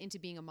experiences into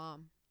being a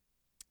mom?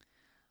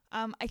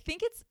 I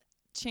think it's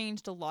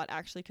changed a lot,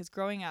 actually, because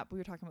growing up, we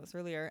were talking about this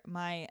earlier,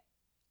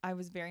 I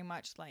was very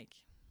much like,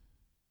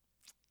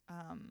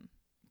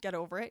 get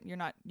over it. You're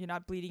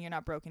not bleeding. You're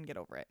not broken. Get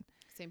over it.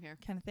 Same here.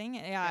 Kind of thing.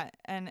 Yeah.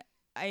 And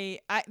I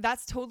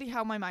that's totally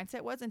how my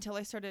mindset was until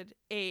I started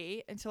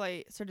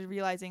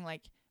realizing,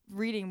 like,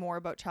 reading more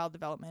about child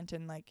development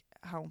and like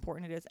how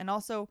important it is. And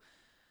also,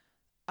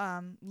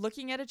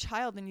 looking at a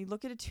child, and you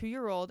look at a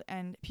 2-year-old,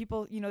 and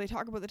people, you know, they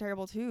talk about the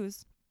terrible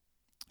twos,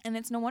 and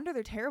it's no wonder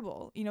they're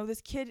terrible. You know, this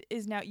kid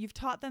is now, you've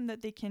taught them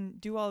that they can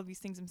do all of these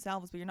things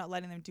themselves, but you're not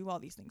letting them do all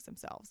these things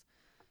themselves.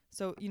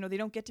 So, you know, they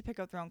don't get to pick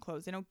out their own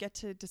clothes. They don't get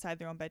to decide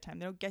their own bedtime.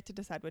 They don't get to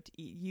decide what to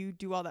eat. You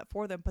do all that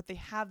for them, but they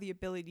have the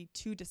ability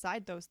to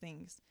decide those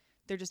things.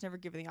 They're just never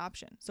given the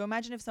option. So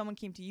imagine if someone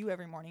came to you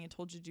every morning and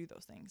told you to do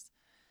those things.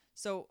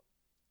 So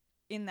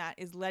in that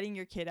is letting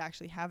your kid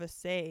actually have a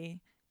say,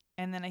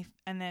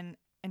 and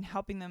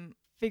helping them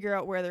figure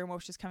out where their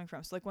emotion is coming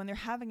from. So like when they're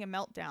having a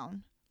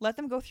meltdown, let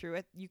them go through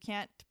it. You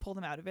can't pull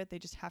them out of it. They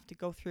just have to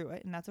go through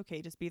it, and that's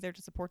okay. Just be there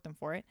to support them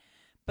for it.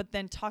 But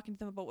then talking to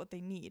them about what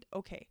they need.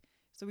 Okay,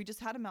 so we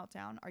just had a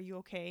meltdown. Are you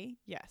okay?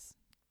 Yes.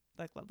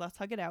 Like, let's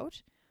hug it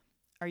out.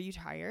 Are you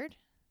tired?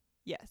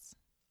 Yes.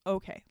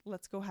 Okay,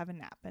 let's go have a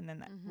nap, and then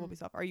that will be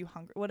solved. Are you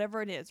hungry?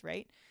 Whatever it is,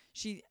 right?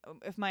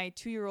 If my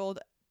 2-year-old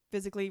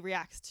physically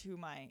reacts to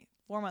my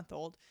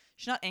 4-month-old,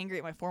 she's not angry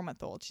at my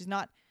 4-month-old. She's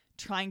not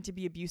trying to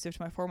be abusive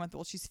to my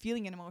 4-month-old. She's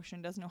feeling an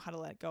emotion, doesn't know how to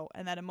let it go.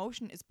 And that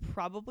emotion is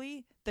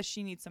probably that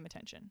she needs some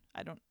attention.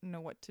 I don't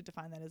know what to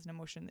define that as, an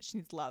emotion that she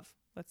needs love.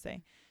 Let's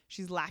say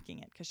she's lacking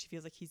it because she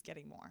feels like he's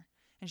getting more,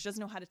 and she doesn't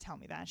know how to tell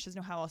me that. She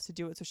doesn't know how else to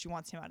do it. So she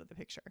wants him out of the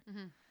picture.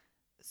 Mm-hmm.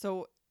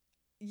 So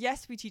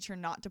yes, we teach her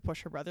not to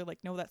push her brother. Like,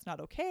 no, that's not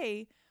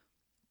okay.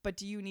 But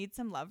do you need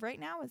some love right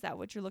now? Is that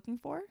what you're looking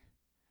for?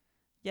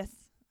 Yes.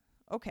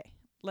 Okay.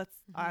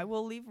 I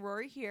will leave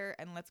Rory here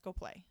and let's go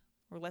play,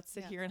 or let's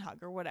sit here and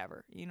hug, or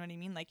whatever. You know what I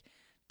mean? Like,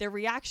 their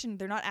reaction,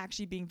 they're not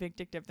actually being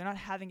vindictive. They're not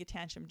having a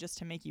tantrum just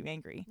to make you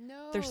angry.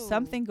 No. There's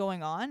something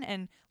going on,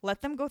 and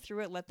let them go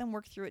through it. Let them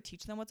work through it.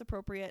 Teach them what's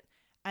appropriate,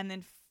 and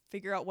then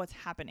figure out what's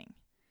happening.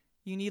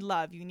 You need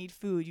love. You need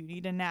food. You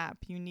need a nap.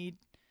 You need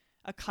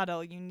a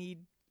cuddle. You need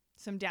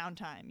some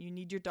downtime. You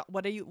need your dog.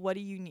 What do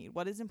you need?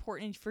 What is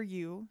important for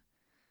you?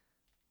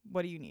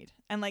 What do you need?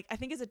 And like, I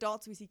think as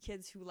adults, we see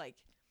kids who like,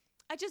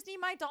 I just need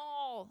my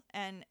doll.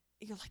 And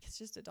you're like, it's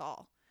just a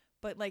doll.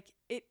 But like,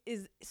 it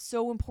is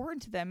so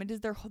important to them. It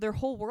is their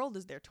whole world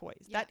is their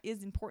toys. Yeah. That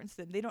is important to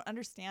them. They don't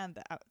understand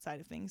the outside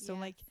of things. So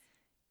like,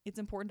 it's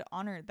important to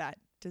honor that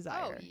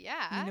desire. Oh,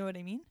 yeah. You know what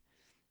I mean?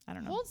 I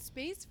don't know. Hold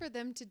space for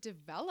them to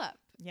develop.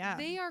 Yeah.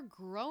 They are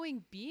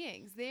growing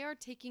beings. They are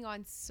taking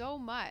on so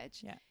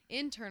much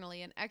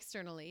internally and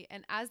externally.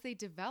 And as they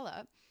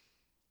develop,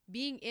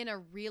 being in a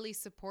really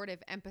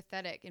supportive,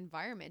 empathetic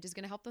environment is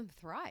going to help them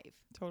thrive.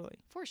 Totally.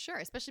 For sure.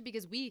 Especially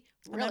because we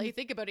really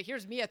think about it.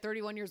 Here's me at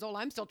 31 years old.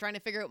 I'm still trying to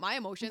figure out my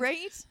emotions. Right?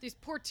 These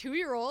poor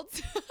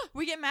 2-year-olds.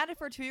 We get mad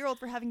at our 2-year-old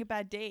for having a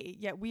bad day.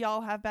 Yet we all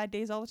have bad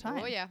days all the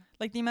time. Oh, yeah.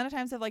 Like, the amount of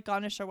times I've like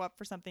gone to show up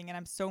for something and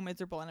I'm so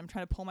miserable and I'm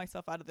trying to pull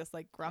myself out of this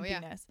like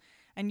grumpiness.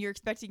 And you're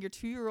expecting your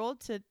 2-year-old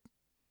to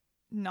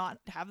not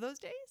have those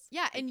days?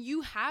 Yeah. And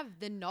you have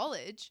the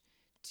knowledge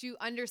to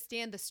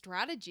understand the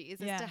strategies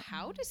as to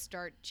how to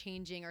start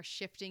changing or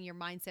shifting your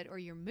mindset or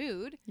your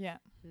mood. Yeah.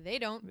 They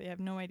don't. They have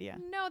no idea.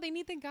 No, they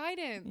need the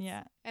guidance.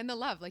 Yeah. And the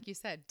love, like you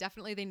said.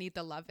 Definitely they need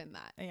the love in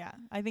that. Yeah.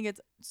 I think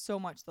it's so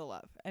much the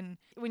love. And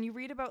when you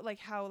read about like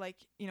how like,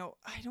 you know,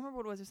 I don't remember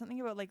what it was. There's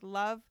something about like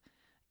love.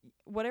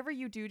 Whatever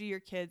you do to your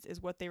kids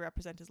is what they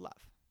represent as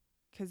love.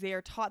 because they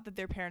are taught that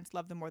their parents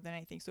love them more than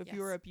anything. So if Yes.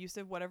 you are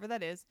abusive, whatever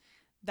that is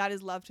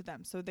love to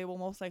them. So they will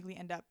most likely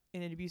end up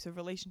in an abusive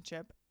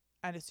relationship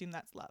and assume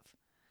that's love.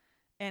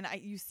 And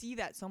you see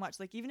that so much.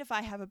 Like, even if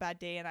I have a bad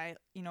day and I,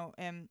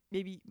 am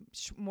maybe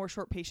more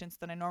short patience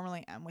than I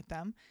normally am with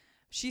them,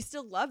 she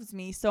still loves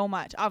me so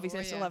much. Obviously,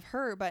 I still love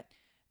her, but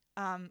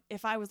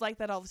if I was like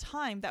that all the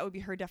time, that would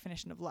be her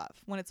definition of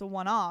love. When it's a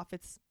one-off,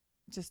 it's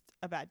just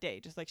a bad day,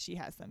 just like she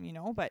has them,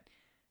 But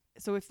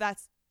so if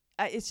that's,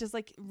 it's just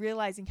like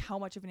realizing how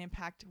much of an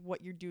impact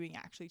what you're doing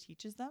actually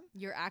teaches them.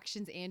 Your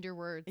actions and your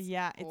words.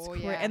 Yeah, it's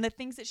crazy. And the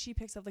things that she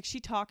picks up, like,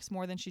 she talks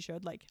more than she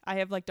should. Like, I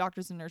have like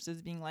doctors and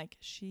nurses being like,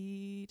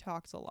 she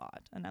talks a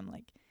lot, and I'm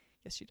like,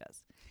 yes, she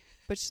does.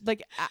 But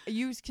like,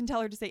 you can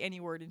tell her to say any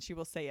word and she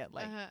will say it.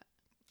 Like,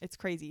 it's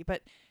crazy.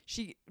 But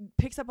she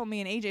picks up on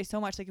me and AJ so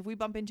much. Like, if we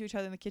bump into each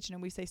other in the kitchen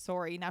and we say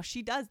sorry, now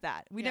she does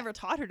that. We never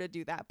taught her to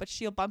do that, but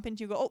she'll bump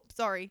into you and go, oh,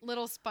 sorry.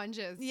 Little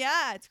sponges.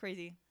 Yeah, it's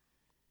crazy.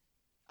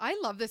 I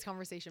love this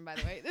conversation, by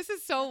the way. This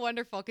is so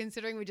wonderful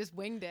considering we just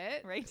winged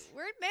it. Right.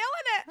 We're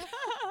nailing it.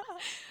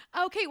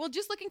 Okay, well,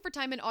 just looking for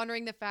time and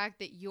honoring the fact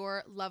that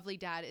your lovely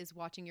dad is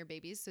watching your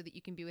babies so that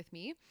you can be with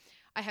me.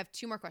 I have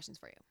 2 more questions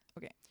for you.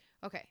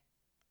 Okay.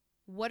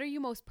 What are you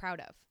most proud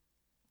of?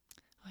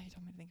 Oh, you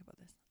told me to think about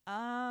this.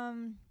 I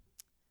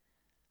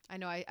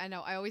know.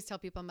 I always tell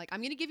people, I'm like, I'm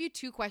going to give you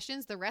 2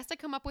 questions. The rest I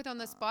come up with on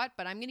the spot,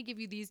 but I'm going to give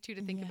you these 2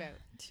 to think about.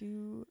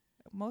 2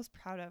 most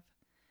proud of.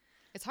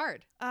 It's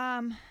hard.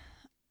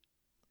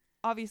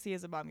 Obviously,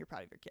 as a mom, you're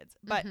proud of your kids,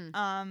 but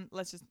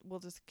we'll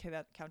just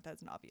count that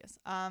as an obvious.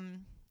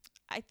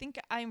 I think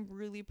I'm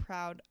really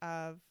proud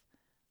of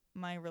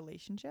my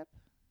relationship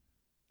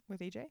with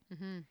AJ.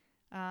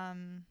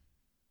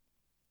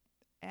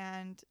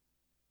 And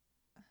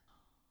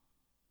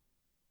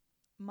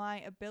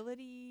my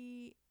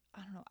ability,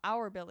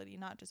 our ability,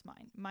 not just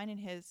mine and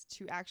his,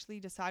 to actually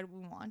decide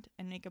what we want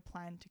and make a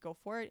plan to go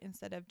for it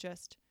instead of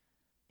just,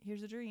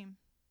 here's a dream.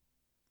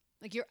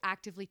 Like, you're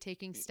actively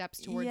taking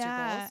steps towards your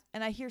goals.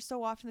 And I hear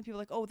so often that people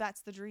are like, oh,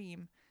 that's the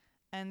dream.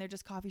 And they're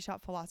just coffee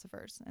shop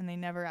philosophers and they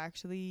never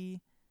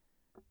actually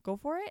go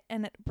for it.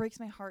 And it breaks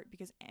my heart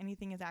because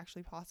anything is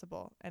actually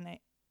possible. And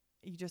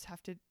you just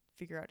have to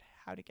figure out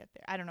how to get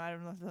there. I don't know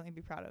if there's something to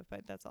be proud of,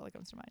 but that's all that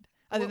comes to mind.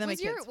 Other than my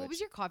kids. What was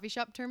your coffee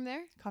shop term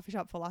there? Coffee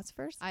shop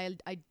philosophers. I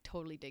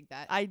totally dig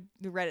that. I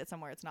read it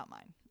somewhere. It's not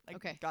mine. I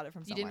got it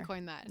from somewhere. You didn't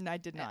coin that. No, I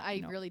did not.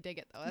 I really dig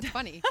it, though. That's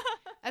funny.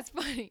 That's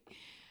funny.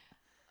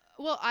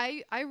 Well,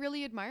 I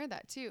really admire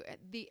that too.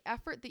 The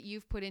effort that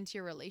you've put into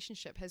your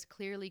relationship has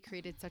clearly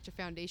created such a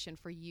foundation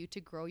for you to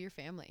grow your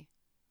family.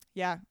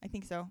 Yeah, I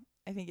think so.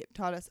 I think it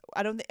taught us.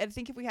 I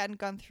think if we hadn't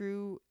gone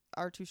through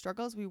our 2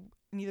 struggles,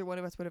 neither one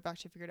of us would have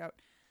actually figured out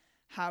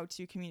how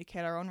to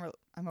communicate our own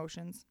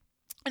emotions,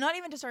 and not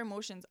even just our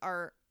emotions,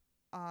 our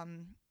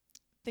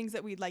things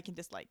that we like and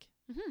dislike.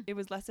 It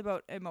was less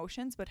about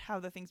emotions, but how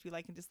the things we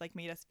like and dislike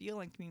made us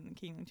feel and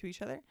communicating to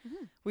each other.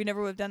 We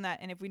never would have done that,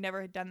 and if we never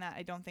had done that,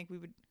 I don't think we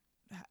would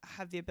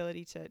have the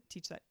ability to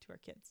teach that to our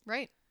kids.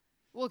 Right.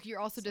 Well, you're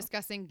also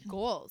discussing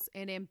goals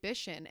and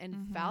ambition and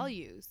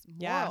values,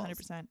 morals. Yeah,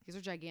 100%. These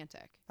are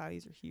gigantic.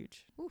 Values are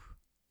huge. Ooh.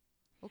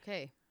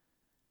 Okay.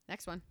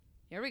 Next one.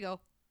 Here we go.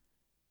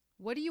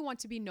 What do you want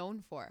to be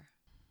known for?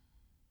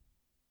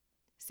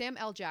 Sam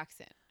L.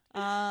 Jackson. What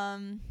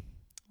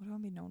do I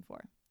want to be known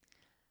for?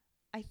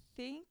 I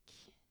think,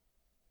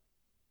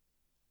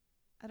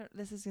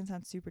 this is going to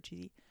sound super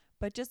cheesy,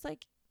 but just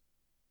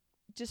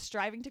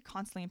striving to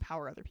constantly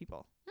empower other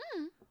people.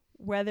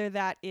 Whether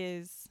that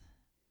is,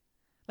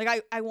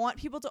 like, I want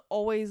people to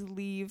always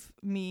leave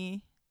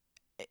me,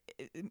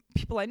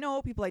 people I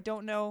know, people I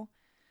don't know,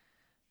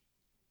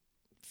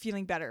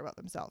 feeling better about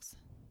themselves.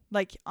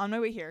 Like, on my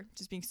way here,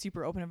 just being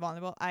super open and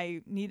vulnerable,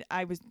 I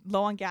was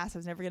low on gas. I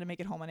was never going to make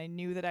it home, and I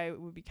knew that I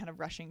would be kind of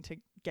rushing to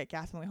get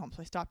gas on the way home,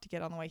 so I stopped to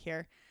get on the way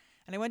here.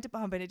 And I went to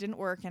pump and it didn't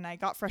work, and I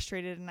got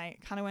frustrated, and I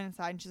kind of went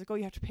inside, and she's like, oh,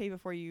 you have to pay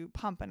before you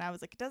pump. And I was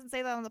like, it doesn't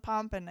say that on the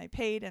pump. And I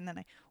paid, and then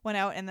I went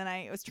out, and then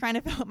I was trying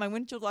to fill up my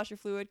windshield washer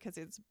fluid because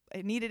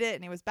I needed it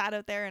and it was bad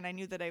out there, and I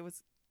knew that I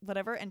was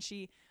whatever. And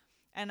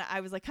I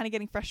was like kind of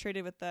getting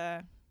frustrated with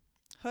the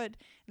hood.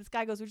 This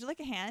guy goes, would you like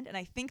a hand? And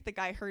I think the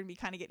guy heard me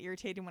kind of get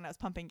irritated when I was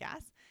pumping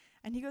gas,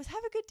 and he goes,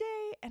 have a good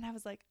day. And I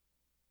was like,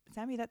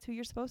 Sammy, that's who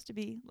you're supposed to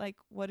be. Like,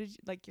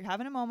 you're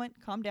having a moment,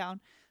 calm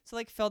down. So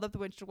filled up the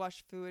windshield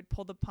washer fluid,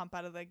 pulled the pump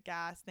out of the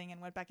gas thing,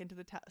 and went back into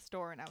the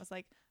store. And I was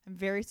like, I'm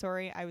very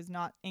sorry. I was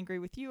not angry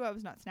with you. I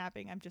was not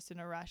snapping. I'm just in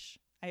a rush.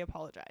 I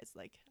apologize.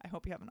 Like, I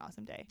hope you have an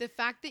awesome day. The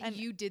fact that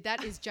you did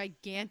that is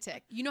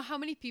gigantic. You know how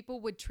many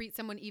people would treat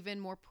someone even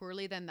more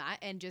poorly than that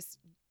and just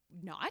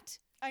not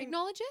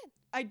acknowledge it?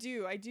 I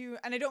do.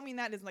 And I don't mean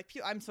that as like,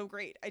 I'm so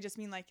great. I just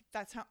mean like,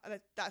 that's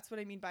what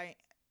I mean by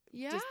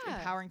just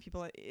empowering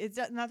people. It's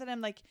not that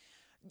I'm like,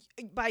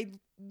 by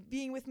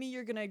being with me,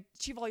 you're going to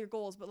achieve all your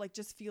goals, but like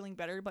just feeling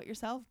better about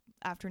yourself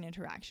after an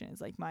interaction is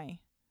like my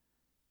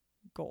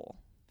goal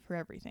for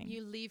everything.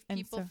 You leave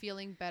people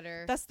feeling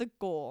better. That's the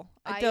goal.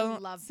 I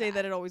don't love say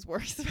that it always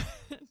works.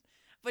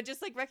 But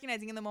just like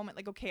recognizing in the moment,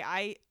 like, okay,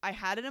 I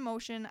had an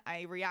emotion.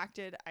 I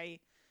reacted.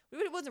 It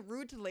wasn't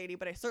rude to the lady,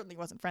 but I certainly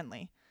wasn't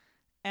friendly.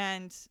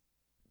 And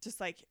just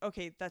like,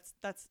 okay, that's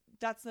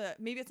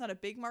maybe it's not a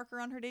big marker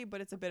on her day,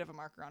 but it's a bit of a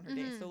marker on her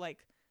day. So like,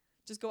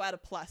 just go add a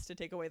plus to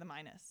take away the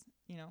minus,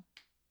 you know?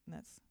 And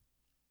that's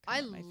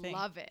I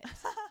love it.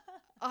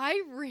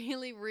 I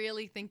really,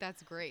 really think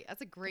that's great.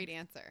 That's a great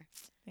answer.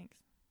 Thanks.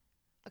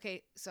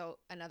 Okay, so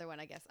another one,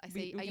 I guess. I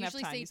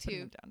usually say He's 2.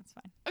 Them down. It's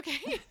fine.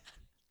 Okay.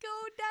 Go,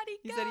 Daddy,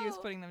 go. He said he was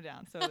putting them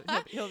down, so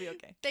he'll be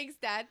okay. Thanks,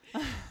 Dad.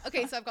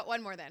 Okay, so I've got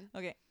one more then.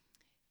 Okay.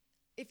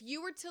 If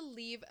you were to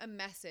leave a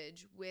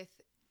message with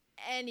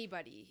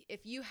anybody,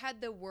 if you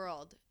had the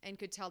world and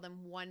could tell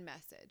them one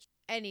message,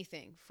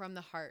 anything from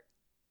the heart,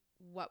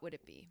 what would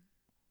it be?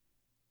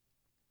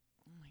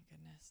 Oh my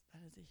goodness,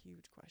 that is a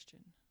huge question.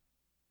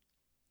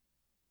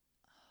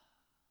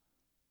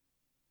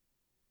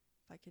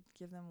 If I could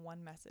give them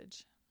one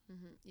message.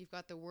 Mm-hmm. You've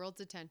got the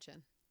world's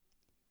attention.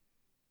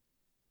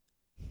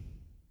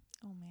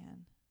 Oh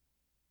man.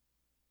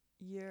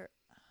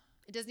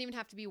 It doesn't even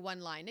have to be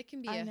one line. It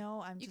can be I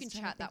know. You can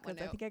chat that one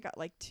out. I think I got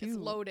like 2. It's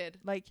loaded.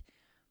 Like,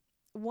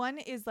 one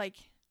is like,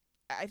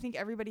 I think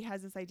everybody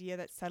has this idea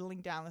that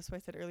settling down, that's what I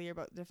said earlier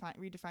about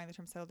redefining the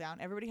term settle down.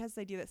 Everybody has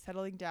this idea that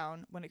settling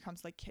down when it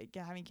comes to like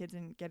having kids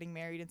and getting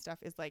married and stuff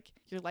is like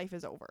your life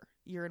is over.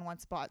 You're in one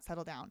spot,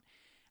 settle down.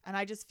 And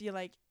I just feel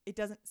like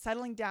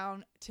settling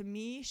down to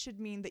me should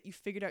mean that you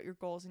figured out your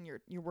goals and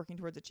you're working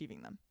towards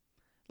achieving them.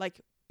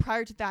 Like,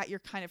 prior to that, you're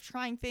kind of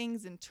trying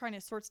things and trying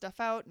to sort stuff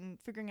out and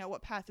figuring out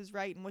what path is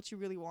right and what you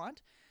really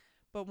want.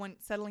 But when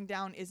settling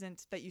down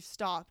isn't that you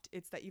stopped,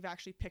 it's that you've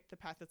actually picked the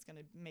path that's going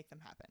to make them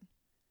happen.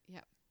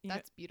 Yeah,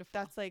 that's beautiful.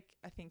 That's like,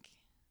 I think,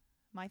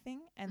 my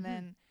thing. And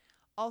then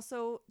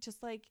also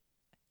just like,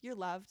 you're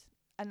loved.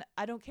 And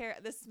I don't care.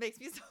 This makes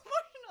me so emotional.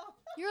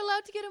 You're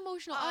allowed to get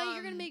emotional.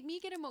 You're going to make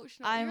me get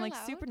emotional. I'm you're like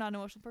allowed. super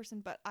non-emotional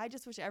person, but I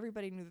just wish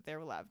everybody knew that they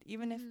were loved.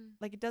 Even if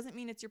like, it doesn't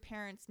mean it's your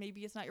parents.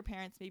 Maybe it's not your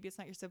parents. Maybe it's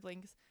not your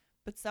siblings,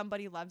 but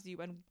somebody loves you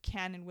and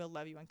can and will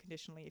love you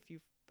unconditionally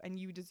and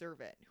you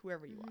deserve it,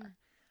 whoever you are.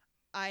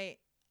 I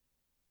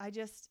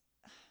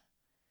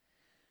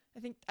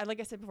think, like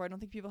I said before, I don't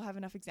think people have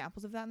enough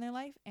examples of that in their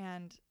life.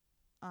 And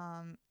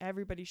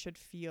everybody should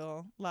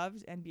feel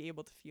loved and be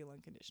able to feel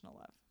unconditional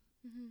love.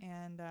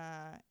 And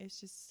it's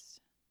just,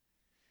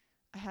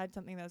 I had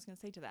something that I was going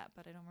to say to that,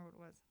 but I don't remember what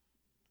it was.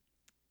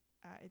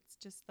 It's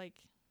just like,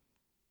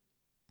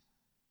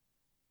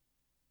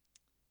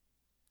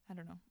 I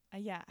don't know.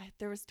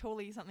 There was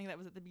totally something that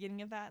was at the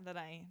beginning of that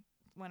I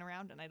went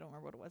around and I don't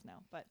remember what it was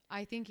now. But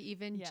I think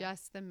even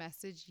just the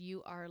message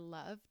 "you are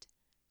loved"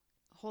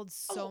 holds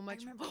so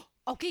much.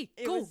 Okay,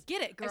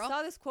 get it, girl. I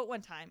saw this quote one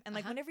time, and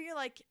like whenever you're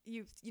like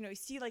you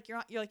see like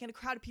you're like in a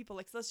crowd of people,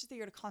 like so let's just say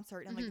you're at a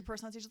concert and like the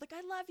person on stage is like,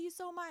 I love you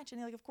so much, and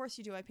you're like, of course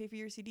you do. I pay for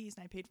your CDs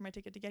and I paid for my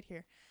ticket to get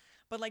here.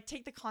 But like,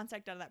 take the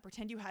concept out of that.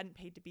 Pretend you hadn't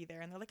paid to be there,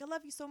 and they're like, I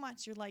love you so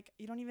much. You're like,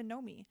 you don't even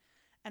know me.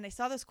 And I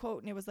saw this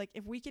quote, and it was like,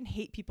 if we can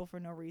hate people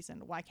for no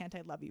reason, why can't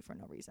I love you for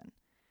no reason?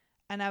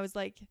 And I was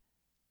like,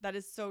 that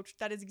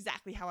is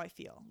exactly how I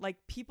feel. Like,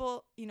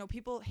 people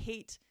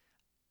hate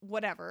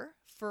whatever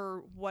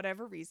for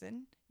whatever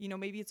reason.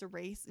 Maybe it's a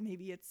race,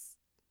 maybe it's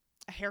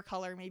a hair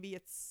color, maybe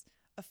it's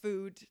a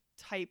food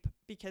type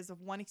because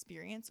of one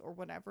experience or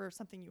whatever, or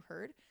something you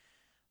heard.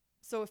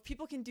 So if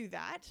people can do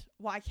that,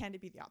 why can't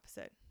it be the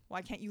opposite?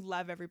 Why can't you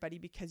love everybody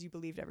because you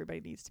believed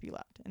everybody needs to be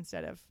loved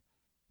instead of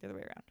the other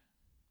way around?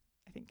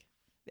 I think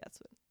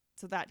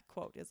so that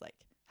quote is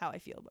like how I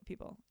feel about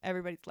people.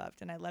 Everybody's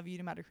loved, and I love you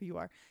no matter who you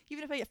are.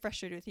 Even if I get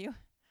frustrated with you,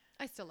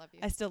 I still love you.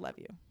 I still love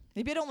you.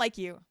 Maybe I don't like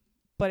you,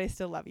 but I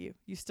still love you.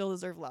 You still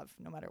deserve love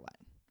no matter what.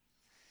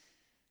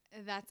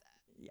 That's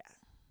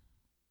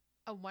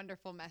a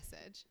wonderful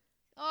message.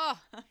 Oh,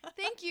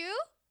 thank you.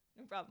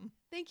 No problem.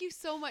 Thank you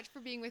so much for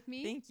being with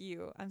me. Thank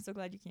you. I'm so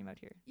glad you came out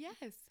here.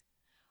 Yes.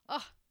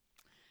 Oh,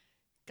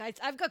 guys,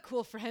 I've got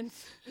cool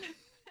friends.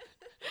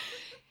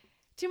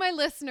 To my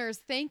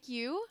listeners, thank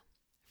you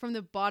from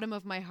the bottom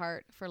of my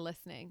heart for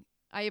listening.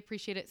 I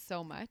appreciate it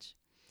so much.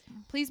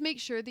 Please make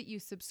sure that you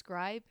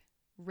subscribe,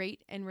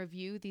 rate, and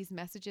review these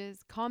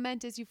messages.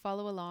 Comment as you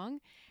follow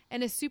along.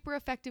 And a super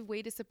effective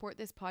way to support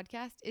this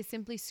podcast is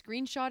simply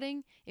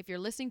screenshotting, if you're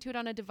listening to it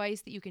on a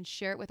device, that you can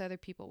share it with other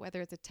people,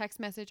 whether it's a text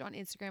message on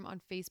Instagram,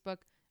 on Facebook.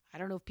 I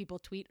don't know if people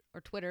tweet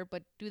or Twitter,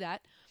 but do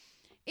that.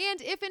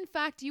 And if in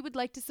fact you would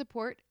like to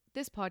support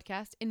this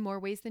podcast in more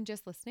ways than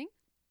just listening,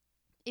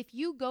 if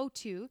you go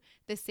to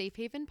the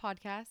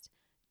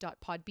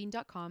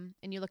safehavenpodcast.podbean.com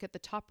and you look at the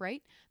top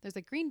right, there's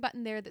a green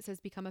button there that says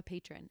become a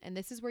patron. And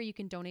this is where you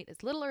can donate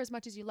as little or as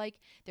much as you like.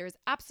 There is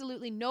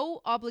absolutely no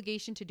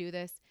obligation to do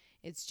this.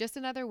 It's just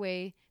another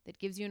way that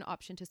gives you an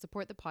option to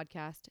support the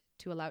podcast,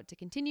 to allow it to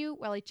continue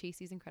while I chase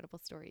these incredible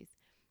stories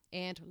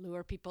and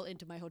lure people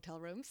into my hotel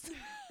rooms.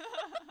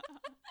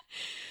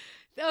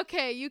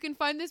 Okay, you can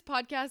find this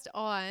podcast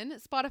on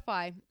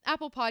Spotify,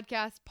 Apple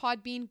Podcasts,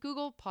 Podbean,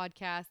 Google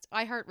Podcasts,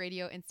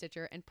 iHeartRadio, and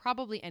Stitcher, and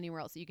probably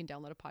anywhere else that you can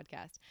download a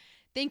podcast.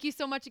 Thank you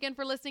so much again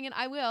for listening, and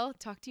I will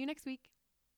talk to you next week.